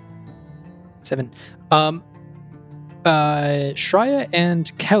 7. 7. Shreya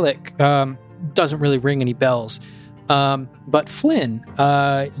and Kellic doesn't really ring any bells. But Flynn,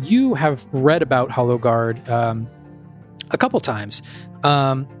 you have read about Hollow Guard a couple times.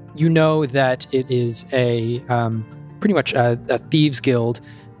 You know that it is a pretty much a thieves guild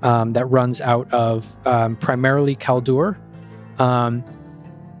that runs out of primarily Kaldur.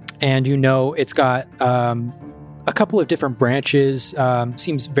 And you know it's got a couple of different branches.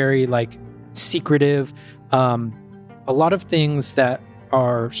 Seems very like secretive. A lot of things that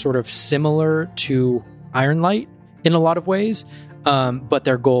are sort of similar to Ironlight in a lot of ways, but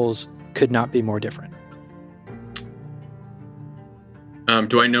their goals could not be more different.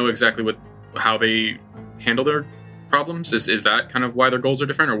 Do I know exactly how they handle their problems? Is that kind of why their goals are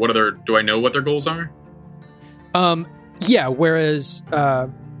different, or do I know what their goals are? Yeah. Whereas,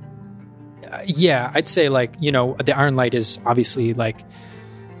 I'd say like, you know, the Ironlight is obviously like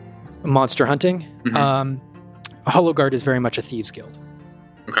monster hunting. Mm-hmm. Hollow Guard is very much a thieves guild.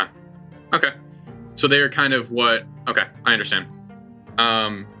 Okay. So they are kind of what? Okay, I understand.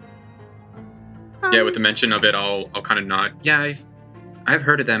 Yeah, with the mention of it, I'll kind of nod. Yeah, I've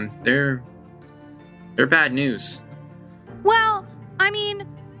heard of them. They're bad news. Well, I mean,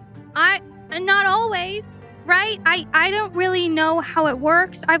 not always, right? I don't really know how it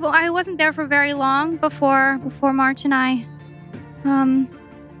works. I wasn't there for very long before March and I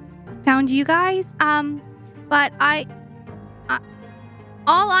found you guys. But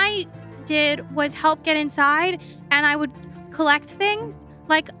all I did was help get inside, and I would collect things.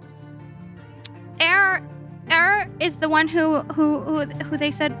 Like, Air is the one who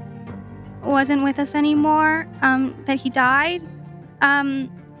they said wasn't with us anymore. That he died.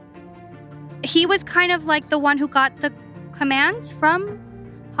 He was kind of like the one who got the commands from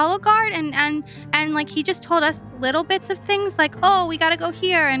Hologuard, and like he just told us little bits of things, like, oh, we gotta go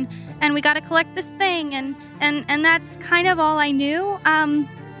here and we gotta collect this thing, and that's kind of all I knew.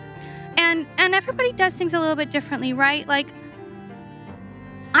 And everybody does things a little bit differently, right? Like,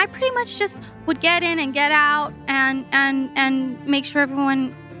 I pretty much just would get in and get out, and make sure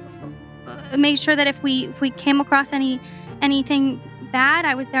everyone made sure that if we came across anything bad,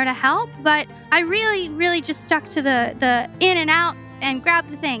 I was there to help. But I really, really just stuck to the in and out and grab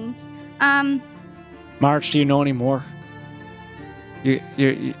the things. Marge, do you know any more?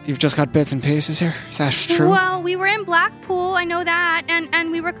 You've just got bits and pieces here. Is that true? Well, we were in Blackpool, I know that,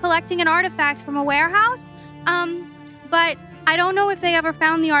 and we were collecting an artifact from a warehouse. But I don't know if they ever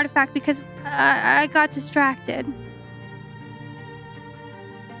found the artifact because I got distracted.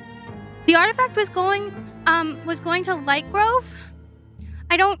 The artifact was going to Lightgrove.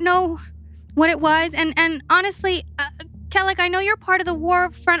 I don't know what it was, and honestly, Kellic, I know you're part of the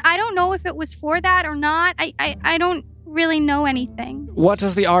war front. I don't know if it was for that or not. I don't really know anything. What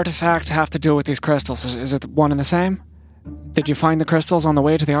does the artifact have to do with these crystals? Is it one and the same? Did you find the crystals on the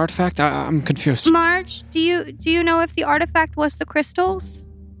way to the artifact? I'm confused. Marge, do you know if the artifact was the crystals?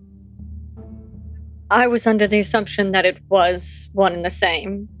 I was under the assumption that it was one and the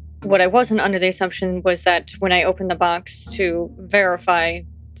same. What I wasn't under the assumption was that when I opened the box to verify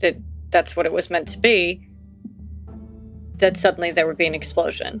that that's what it was meant to be, that suddenly there would be an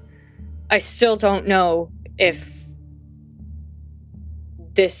explosion. I still don't know if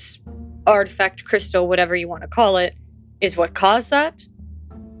this artifact, crystal, whatever you want to call it, is what caused that,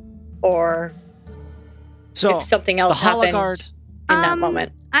 or if something else happened in that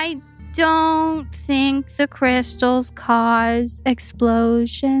moment. I don't think the crystals cause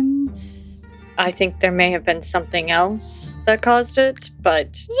explosions. I think there may have been something else that caused it,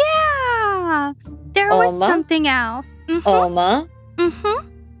 but... Yeah! There was something else. Mm-hmm. Alma? Mm-hmm.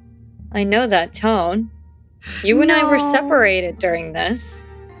 I know that tone. You and I were separated during this.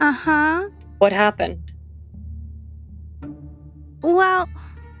 Uh-huh. What happened? Well,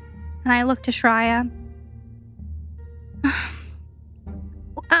 and I looked to Shreya.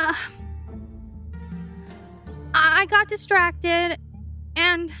 I got distracted,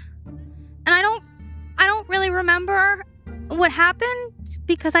 and I don't really remember what happened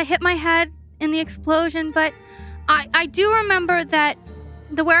because I hit my head in the explosion, but I do remember that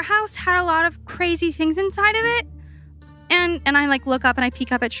the warehouse had a lot of crazy things inside of it, and I like look up and I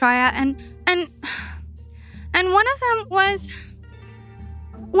peek up at Shreya, and one of them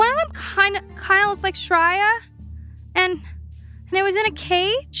kind of looked like Shreya, and it was in a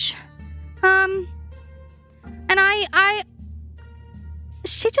cage, and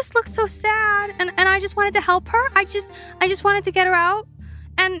she just looked so sad, and I just wanted to help her. I just wanted to get her out,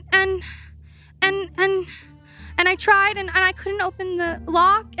 and I tried, and I couldn't open the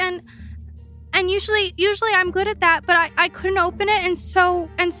lock, and usually I'm good at that, but I couldn't open it, and so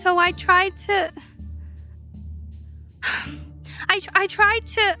I tried to I tried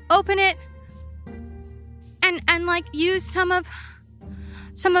to open it and like use some of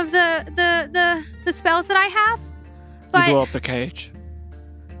the spells that I have. But you blew up the cage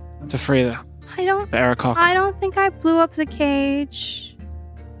to free the Aarakocra. I don't think I blew up the cage.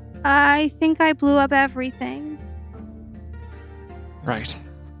 I think I blew up everything. Right.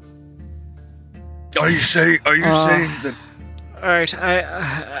 Are you saying that? All right,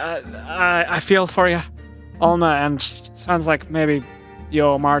 I feel for you, Alma, and sounds like maybe you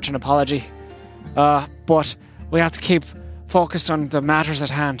owe March an apology. But we have to keep focused on the matters at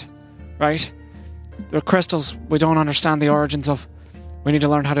hand, right? The crystals we don't understand the origins of. We need to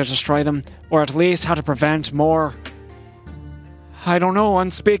learn how to destroy them, or at least how to prevent more, I don't know,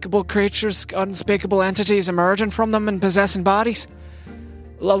 unspeakable creatures, unspeakable entities emerging from them and possessing bodies,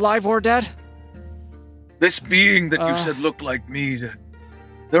 alive or dead. This being that you said looked like me,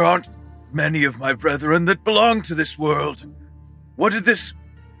 there aren't many of my brethren that belong to this world. What did this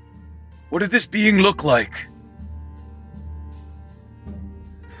being look like?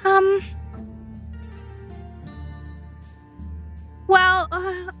 Well,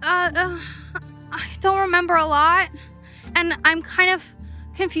 I don't remember a lot, and I'm kind of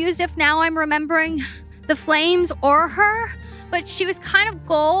confused if now I'm remembering the flames or her. But she was kind of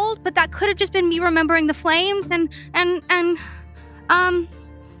gold, but that could have just been me remembering the flames,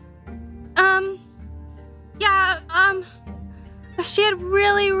 she had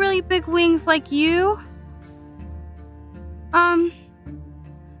really, really big wings like you. And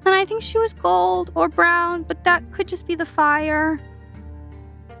I think she was gold or brown, but that could just be the fire.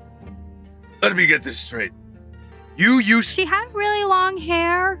 Let me get this straight. You used She had really long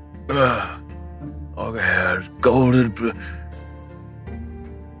hair. long hair, golden.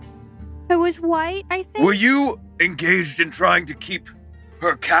 It was white, I think. Were you engaged in trying to keep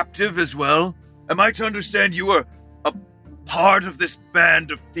her captive as well? Am I to understand you were a part of this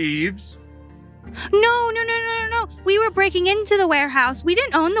band of thieves? No. We were breaking into the warehouse. We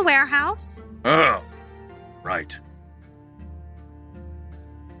didn't own the warehouse. Oh, right.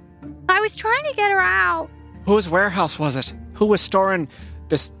 I was trying to get her out. Whose warehouse was it? Who was storing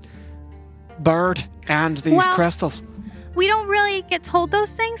this bird and these crystals? We don't really get told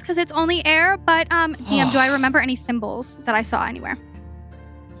those things because it's only air, but DM, do I remember any symbols that I saw anywhere?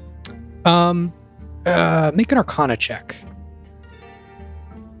 Make an Arcana check.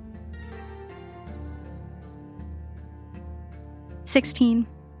 16.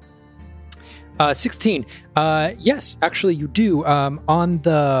 16. Yes, actually, you do. On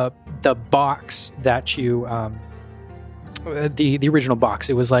the box that you, the original box,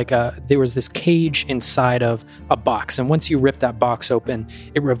 it was like there was this cage inside of a box, and once you ripped that box open,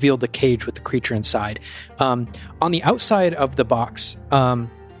 it revealed the cage with the creature inside. On the outside of the box,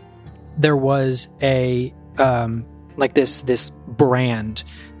 there was a like this brand,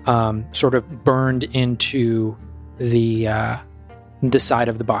 sort of burned into the side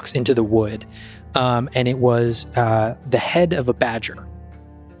of the box, into the wood. And it was the head of a badger.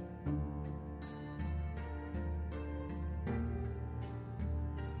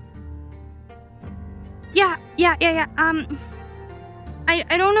 Yeah.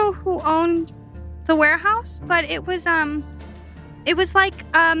 I don't know who owned the warehouse, but it was like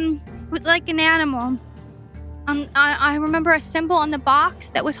an animal. I remember a symbol on the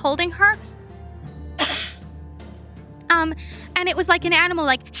box that was holding her. And it was like an animal,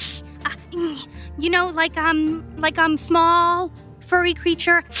 like, like small furry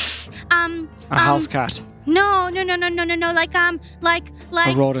creature. A house cat. No. Like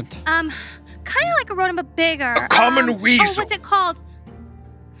A rodent. Kind of like a rodent but bigger. A common weasel. Oh, what's it called?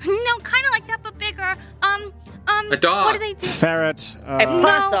 No, kind of like that but bigger. A dog. What do they do? Ferret. A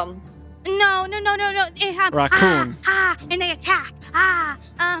possum. No. It has Raccoon. And they attack.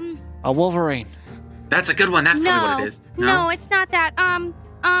 A wolverine. That's a good one. That's probably what it is. No, it's not that.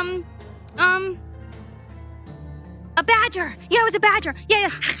 A badger. Yeah, it was a badger. Yeah.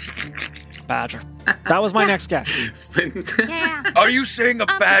 Badger. That was my next guess. Yeah. Are you saying a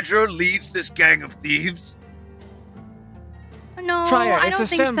badger leads this gang of thieves? No, Try it. I It's don't a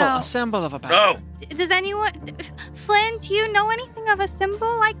think symbol. so. A symbol of a badger. No. Does anyone... Flynn, do you know anything of a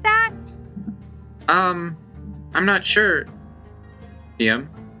symbol like that? I'm not sure. DM.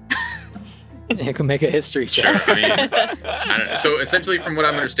 You can make a history check. Sure. I mean, I don't know. So essentially, from what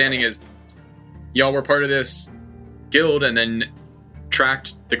I'm understanding, is y'all were part of this guild and then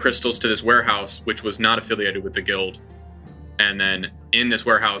tracked the crystals to this warehouse, which was not affiliated with the guild. And then in this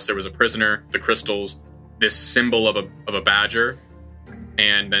warehouse, there was a prisoner, the crystals, this symbol of a badger,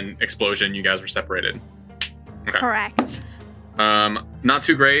 and then explosion. You guys were separated. Okay. Correct. Not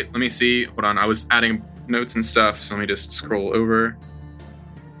too great. Let me see. Hold on. I was adding notes and stuff, so let me just scroll over.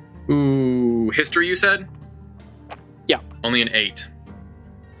 Ooh, history, you said? Yeah. Only an 8.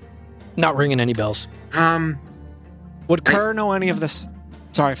 Not ringing any bells. Would Kerr know any of this?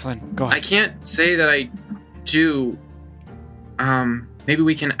 Sorry, Flynn. Go I ahead. can't say that I do. Maybe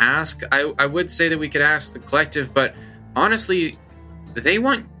we can ask. I would say that we could ask the collective, but honestly, they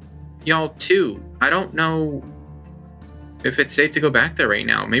want y'all too. I don't know if it's safe to go back there right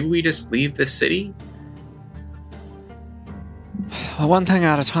now. Maybe we just leave the city? One thing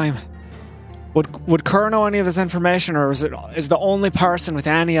at a time. Would Kerr know any of this information, or is the only person with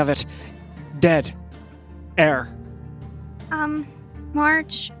any of it dead? Air.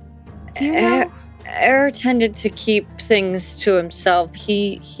 March, do you know? Air tended to keep things to himself.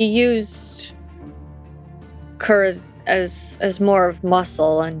 He used Kerr as more of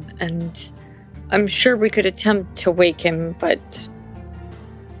muscle, and I'm sure we could attempt to wake him, but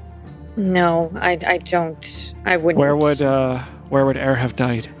no, I don't. I wouldn't. Where would Air have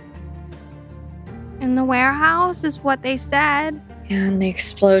died? In the warehouse is what they said. Yeah, and the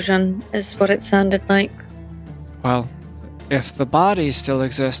explosion is what it sounded like. Well, if the body still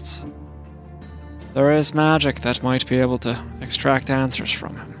exists, there is magic that might be able to extract answers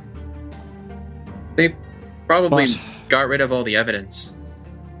from him. They probably But- got rid of all the evidence.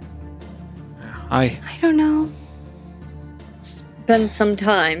 I don't know. It's been some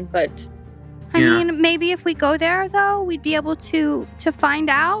time, but I Yeah. mean, maybe if we go there, though, we'd be able to find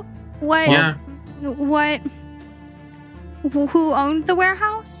out what Yeah. who owned the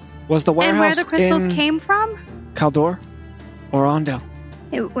warehouse? Was the warehouse And where the crystals in came from? Caldor or Ondale?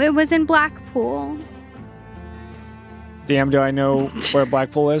 It was in Blackpool. DM, do I know where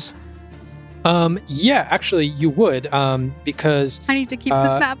Blackpool is? Yeah, actually, you would, because I need to keep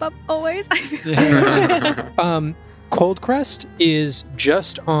this map up always. Coldcrest is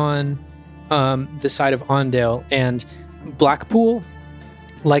just on the side of Ondale, and Blackpool,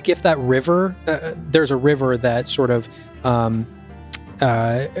 like if that river, there's a river that sort of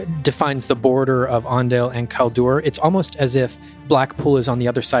defines the border of Ondale and Caldor. It's almost as if Blackpool is on the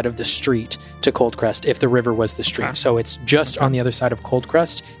other side of the street to Coldcrest if the river was the street. Okay. So it's just on the other side of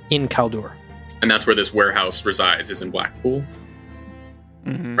Coldcrest in Caldor. And that's where this warehouse resides, is in Blackpool,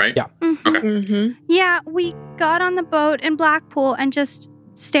 Mm-hmm. right? Yeah. Mm-hmm. Yeah, we got on the boat in Blackpool and just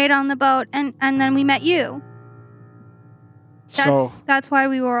stayed on the boat, and then we met you. That's why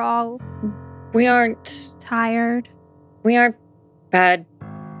we were all We aren't tired. bad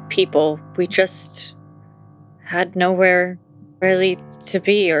people. We just had nowhere really to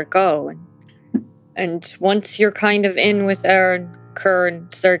be or go. And once you're kind of in with Aaron, Kerr, and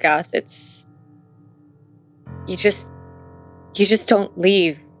Zergath, it's you just don't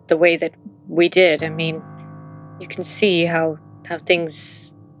leave the way that we did. I mean, you can see how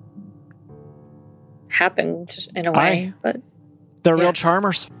things happened in a way, but They're Yeah. real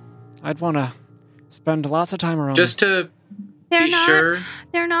charmers. I'd want to spend lots of time around Just to They're be not. sure.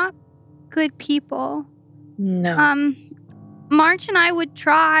 They're not good people. no. March and I would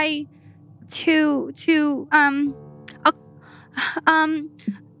try to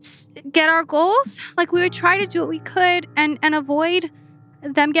get our goals. Like, we would try to do what we could and avoid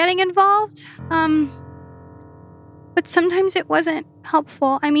them getting involved. But sometimes it wasn't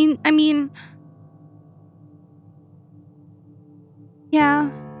helpful. I mean, yeah.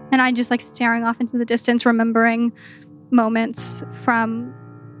 And I just like staring off into the distance, remembering moments from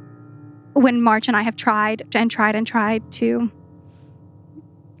when March and I have tried to,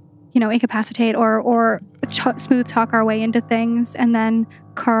 incapacitate or smooth talk our way into things, and then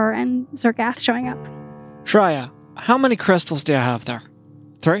Kerr and Zergath showing up. Shreya, how many crystals do you have there?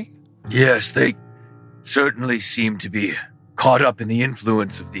 3? Yes, they certainly seem to be caught up in the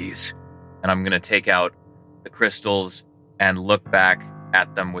influence of these. And I'm going to take out the crystals and look back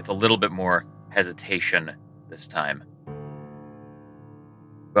at them with a little bit more hesitation this time.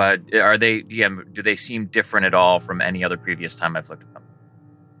 But are they, DM, do they seem different at all from any other previous time I've looked at them?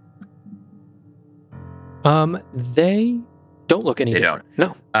 They don't look any They different.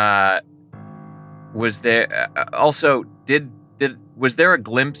 No. Was there also was there a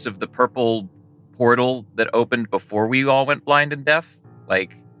glimpse of the purple portal that opened before we all went blind and deaf?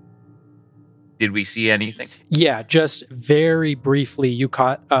 Like, did we see anything? Yeah, just very briefly, you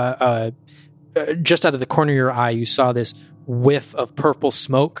caught, just out of the corner of your eye, you saw this whiff of purple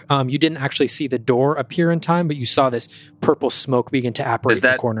smoke. You didn't actually see the door appear in time, but you saw this purple smoke begin to apparate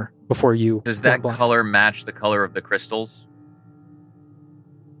in the corner before you. Does that went blind. color match the color of the crystals?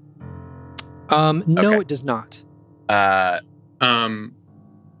 No, Okay. it does not. And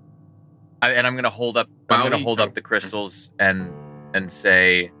I'm going to hold up. I'm going to Wowie. hold up the crystals and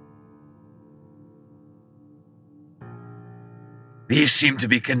say, These seem to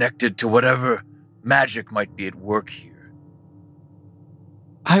be connected to whatever magic might be at work here.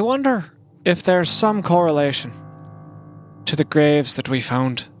 I wonder if there's some correlation to the graves that we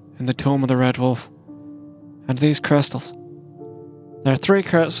found in the Tomb of the Red Wolf and these crystals. There are 3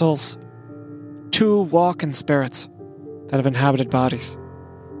 crystals, 2 walking spirits that have inhabited bodies.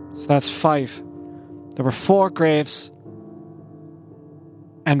 So that's 5. There were 4 graves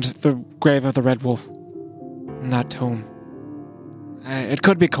and the grave of the Red Wolf in that tomb. It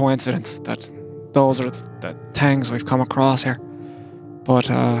could be coincidence that those are the things we've come across here.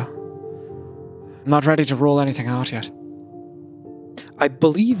 But I'm not ready to rule anything out yet. I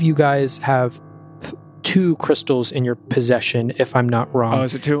believe you guys have 2 crystals in your possession, if I'm not wrong. Oh,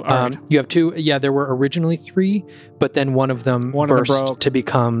 is it 2? All right. You have 2. Yeah, there were originally 3, but then one of them burst broke. to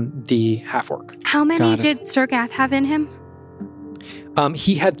become the half-orc. How many Got it. did Zergath have in him?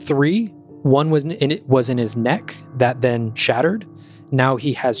 He had 3. One was in his neck that then shattered. Now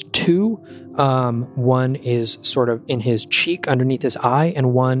he has 2. One is sort of in his cheek underneath his eye,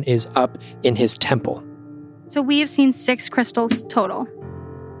 and one is up in his temple. So we have seen 6 crystals total.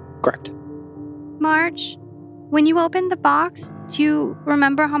 Correct. March, when you opened the box, do you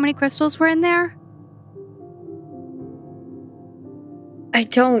remember how many crystals were in there? I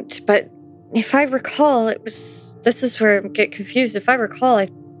don't, but if I recall, this is where I get confused. If I recall, I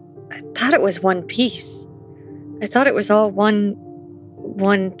thought it was one piece. I thought it was all one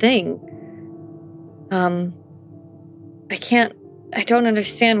thing. I don't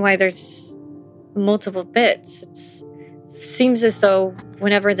understand why there's multiple bits. It seems as though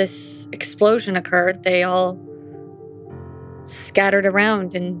whenever this explosion occurred, they all scattered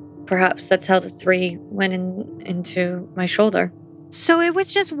around, and perhaps that's how the 3 went into my shoulder. So it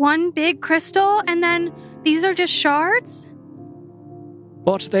was just one big crystal, and then these are just shards?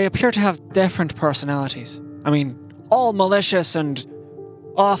 But they appear to have different personalities. I mean, all malicious and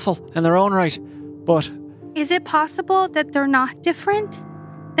awful in their own right, but... Is it possible that they're not different?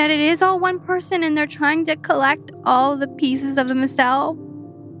 That it is all one person and they're trying to collect all the pieces of themselves?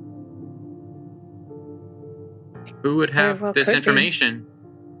 Who would Very have well this could be. information?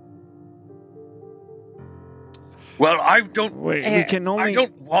 Well, I don't we can only... I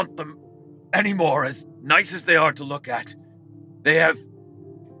don't want them anymore, as nice as they are to look at.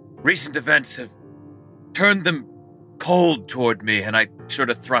 Recent events have turned them cold toward me, and I sort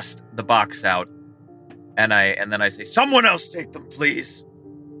of thrust the box out. And then I say, someone else take them, please.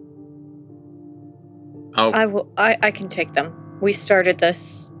 Oh, I can take them. We started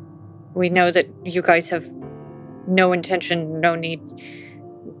this. We know that you guys have no intention, no need.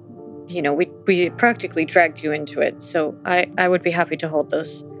 You know, we practically dragged you into it, so I would be happy to hold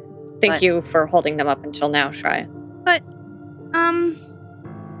those. Thank you for holding them up until now, Shreya. But,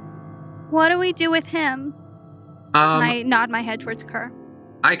 what do we do with him? And I nod my head towards Kerr.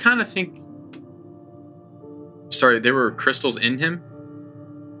 I kind of think... Sorry, there were crystals in him?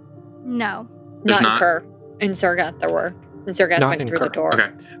 No. There's Not in not? Kerr. In Zergath there were. And Zergath Not went in through Kerr. the door. Okay.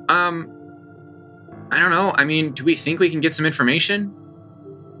 I don't know. I mean, do we think we can get some information?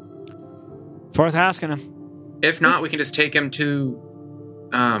 It's worth asking him. If not, we can just take him to,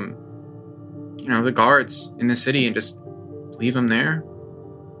 the guards in the city and just leave him there.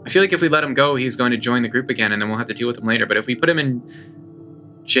 I feel like if we let him go, he's going to join the group again, and then we'll have to deal with him later. But if we put him in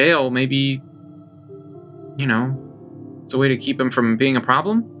jail, maybe, it's a way to keep him from being a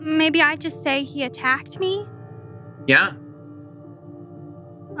problem. Maybe I just say he attacked me? Yeah.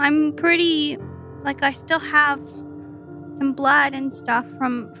 I'm pretty... I still have some blood and stuff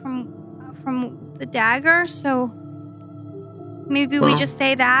from the dagger, so... Maybe we Well- just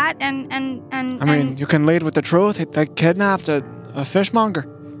say that and I mean, you can lead with the truth. They kidnapped a fishmonger,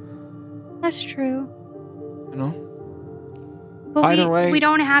 that's true. you know? But Either way- we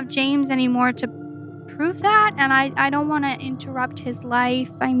don't have James anymore to prove that, and I don't want to interrupt his life.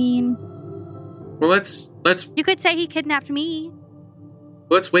 I mean, Well, let's you could say he kidnapped me.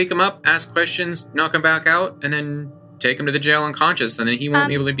 wake him up, ask questions, knock him back out, and then take him to the jail unconscious, and then he won't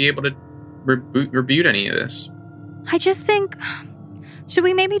be able to rebuke any of this. I just think, should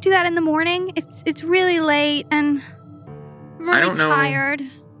we maybe do that in the morning? It's really late, and I'm really I don't know. tired.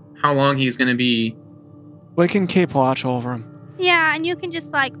 How long he's going to be... We can keep watch over him. Yeah, and you can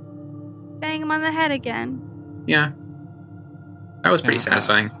just bang him on the head again. Yeah. That was pretty Yeah.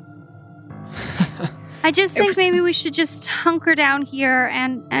 satisfying. I just think was- maybe we should just hunker down here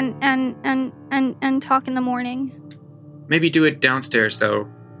and talk in the morning. Maybe do it downstairs, though,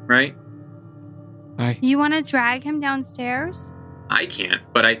 right? Aye. You want to drag him downstairs? I can't,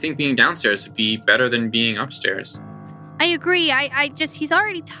 but I think being downstairs would be better than being upstairs. I agree. I just, he's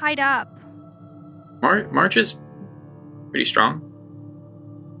already tied up. March is pretty strong.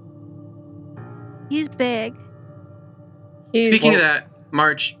 He's big. Speaking of that,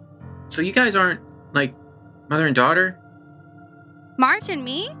 March, so you guys aren't, mother and daughter? March and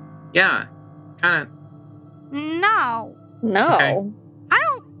me? Yeah, kind of. No. No. Okay. I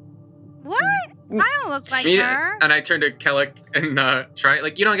don't. What? I don't look like her. And I turned to Kellic and try,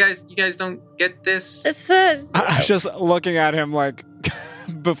 you guys don't get this? This is... I'm just looking at him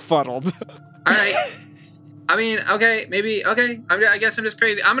befuddled. All right. I mean, okay, maybe, okay. I guess I'm just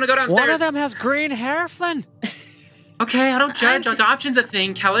crazy. I'm going to go downstairs. One of them has green hair, Flynn. Okay, I don't judge. Adoption's a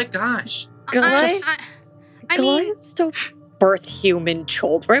thing, Kellic. Gosh. Guys, I mean, Goliaths don't birth human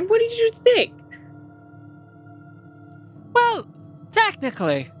children. What did you think? Well,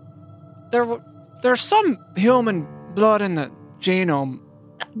 technically, there's some human blood in the genome.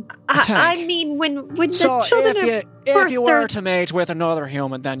 I think. mean, when So the children are if you were birthed, to mate with another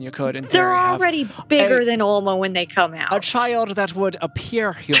human, then you could, in they're theory, have already bigger a- than Olma when they come out. a child that would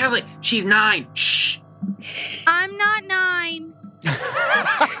appear human. Kellic, she's 9. Shh. I'm not 9.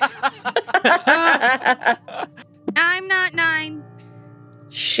 I'm not 9.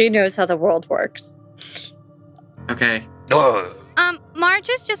 She knows how the world works. Okay. Marge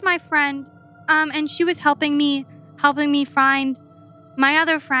is just my friend. And she was helping me find my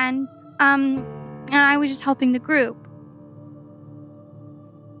other friend. And I was just helping the group.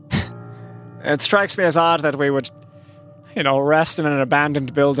 It strikes me as odd that we would rest in an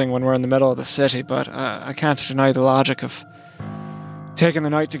abandoned building when we're in the middle of the city, but I can't deny the logic of taking the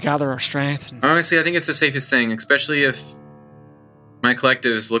night to gather our strength. Honestly, I think it's the safest thing, especially if my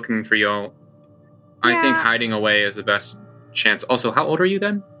collective is looking for y'all. I think Yeah. hiding away is the best chance. Also, how old are you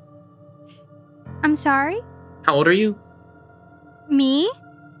then? I'm sorry? How old are you? Me?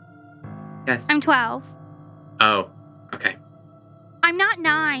 Yes. I'm 12. Oh, okay. I'm not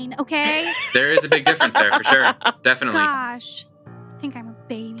 9, okay? There is a big difference there, for sure. Definitely. Gosh. I think I'm a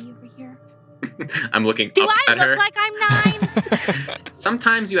baby over here. I'm looking Do up I at her. look like I'm 9?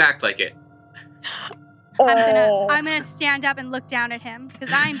 Sometimes you act like it. I'm gonna stand up and look down at him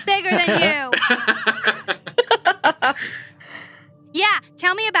because I'm bigger than you. Yeah,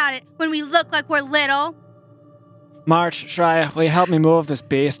 tell me about it when we look like we're little. March, Shreya, will you help me move this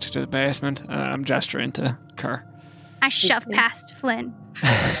beast to the basement? I'm gesturing to Kerr. I shove past Flynn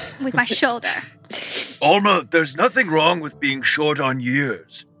with my shoulder. Alma, there's nothing wrong with being short on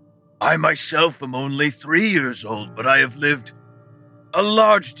years. I myself am only 3 years old, but I have lived a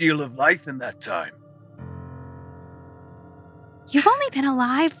large deal of life in that time. You've only been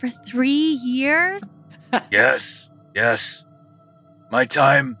alive for 3 years? Yes. My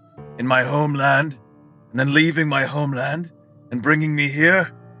time in my homeland, and then leaving my homeland and bringing me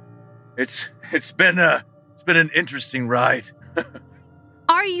here. It's been an interesting ride.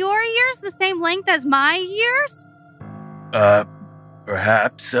 Are your years the same length as my years?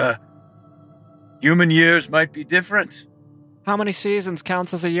 Perhaps, human years might be different. How many seasons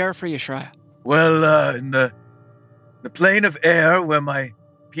counts as a year for you, Shreya? Well, in the plane of air where my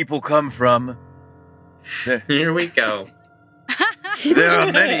people come from, Here we go. there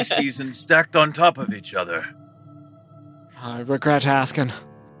are many seasons stacked on top of each other. I regret asking.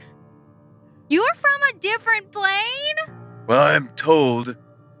 You're from a different plane? Well, I'm told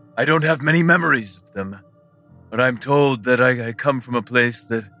I don't have many memories of them, but I'm told that I come from a place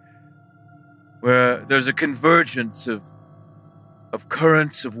where there's a convergence of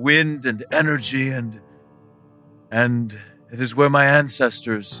currents of wind and energy, and it is where my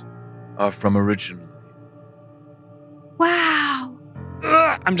ancestors are from originally. Wow.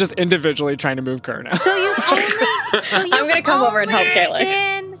 Ugh, I'm just individually trying to move Kerr now. So you've only... I'm gonna come over and help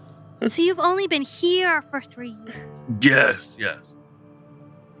Gaelic. So you've only been here for 3 years. Yes.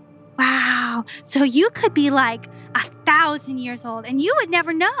 Wow. So you could be like 1,000 years old and you would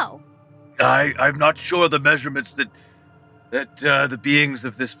never know. I'm not sure the measurements that the beings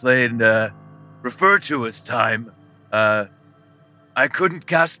of this plane refer to as time. I couldn't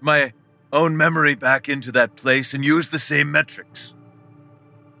cast my own memory back into that place and use the same metrics.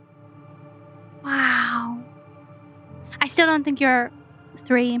 Wow. I still don't think you're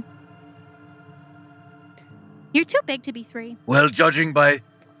 3. You're too big to be 3. Well, judging by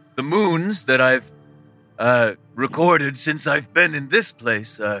the moons that I've recorded since I've been in this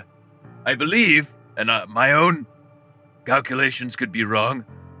place, I believe, and my own calculations could be wrong,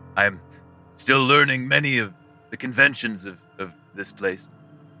 I'm still learning many of the conventions of this place.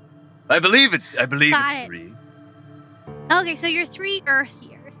 I believe it's Got 3. Okay, so you're 3 Earth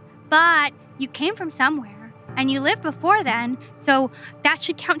years, but you came from somewhere and you lived before then, so that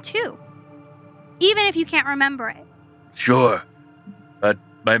should count too. Even if you can't remember it. Sure, but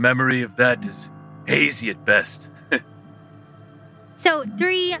my memory of that is hazy at best. So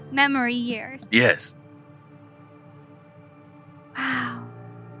 3 memory years. Yes. Wow.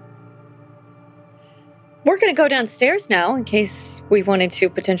 We're going to go downstairs now in case we wanted to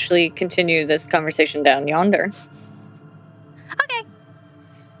potentially continue this conversation down yonder. Okay.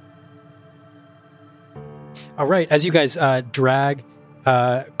 All right, as you guys drag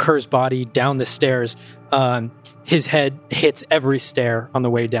Kerr's body down the stairs, his head hits every stair on the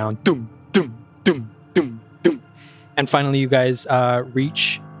way down. Doom, doom, doom, doom, doom. And finally, you guys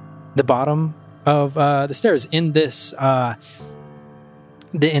reach the bottom of the stairs in this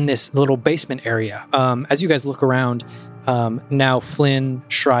little basement area. As you guys look around, now Flynn,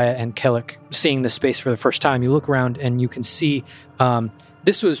 Shreya, and Kellic seeing the space for the first time, you look around and you can see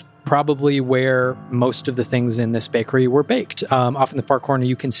this was probably where most of the things in this bakery were baked. Off in the far corner,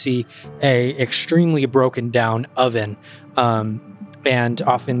 you can see a extremely broken down oven. And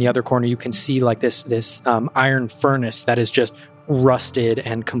off in the other corner, you can see like this iron furnace that is just rusted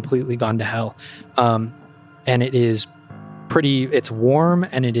and completely gone to hell. And it is it's warm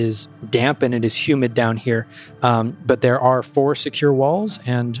and it is damp and it is humid down here. But there are 4 secure walls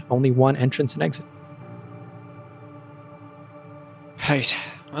and only 1 entrance and exit. Right.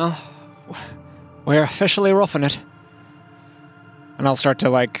 Well, we're officially roughing it. And I'll start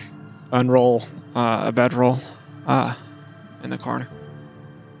to, unroll a bedroll in the corner.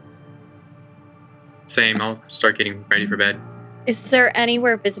 same. I'll start getting ready for bed. Is there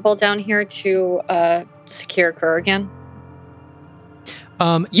anywhere visible down here to secure Kerr again?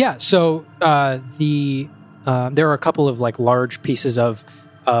 Yeah. So there are a couple of like large pieces of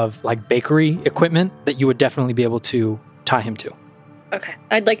like bakery equipment that you would definitely be able to tie him to. Okay.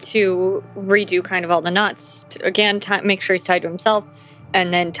 I'd like to redo kind of all the knots. Again, make sure he's tied to himself,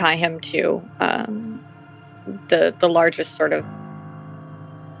 and then tie him to the largest sort of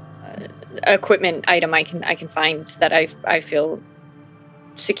equipment item I can find that I feel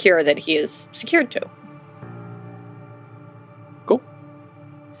secure that he is secured to. Cool.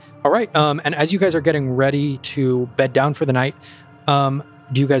 All right. And as you guys are getting ready to bed down for the night,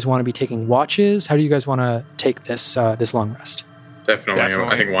 do you guys want to be taking watches? How do you guys want to take this long rest? Definitely.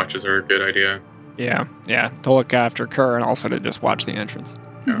 Definitely. I think watches are a good idea. Yeah. To look after Kerr and also to just watch the entrance.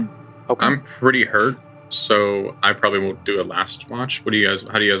 Okay. I'm pretty hurt, so I probably won't do a last watch. How do you guys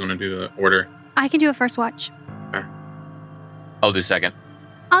want to do the order? I can do a first watch. I'll do second.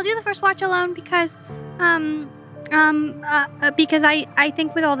 I'll do the first watch alone because I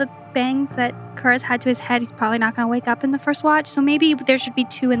think with all the bangs that Kerr's had to his head, he's probably not going to wake up in the first watch. So maybe there should be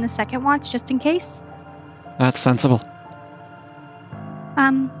 2 in the second watch just in case. That's sensible.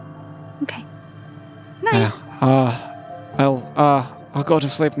 Okay. Night. Yeah. I'll go to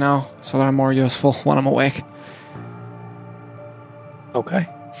sleep now so that I'm more useful when I'm awake. Okay.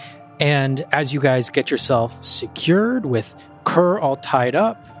 And as you guys get yourself secured with Kerr all tied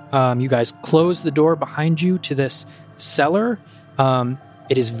up, you guys close the door behind you to this cellar.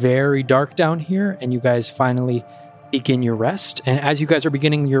 It is very dark down here, and you guys finally begin your rest. And as you guys are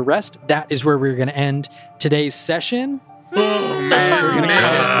beginning your rest, that is where we're going to end today's session. Oh, man. We're going to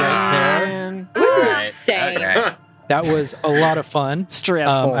cut it right there. It was Right. insane. Okay. That was a lot of fun.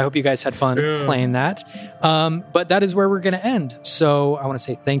 Stressful. I hope you guys had fun playing that. But that is where we're going to end. So I want to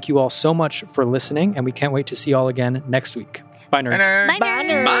say thank you all so much for listening, and we can't wait to see you all again next week. Bye, nerds. Bye,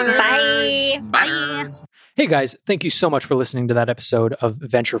 nerds. Bye. Nerds. Hey guys, thank you so much for listening to that episode of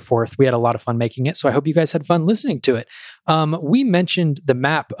Venture Forth. We had a lot of fun making it, so I hope you guys had fun listening to it. We mentioned the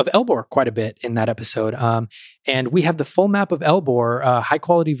map of Elbor quite a bit in that episode, and we have the full map of Elbor, a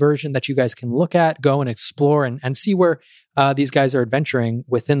high-quality version that you guys can look at, go and explore, and see where these guys are adventuring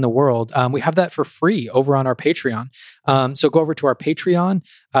within the world. We have that for free over on our Patreon. So go over to our Patreon,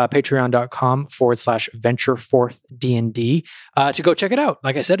 patreon.com/ventureforthdnd to go check it out.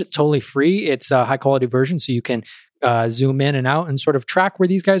 Like I said, it's totally free. It's a high-quality version, so you can zoom in and out and sort of track where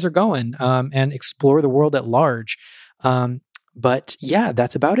these guys are going and explore the world at large. But yeah,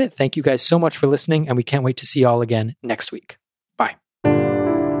 that's about it. Thank you guys so much for listening, and we can't wait to see you all again next week.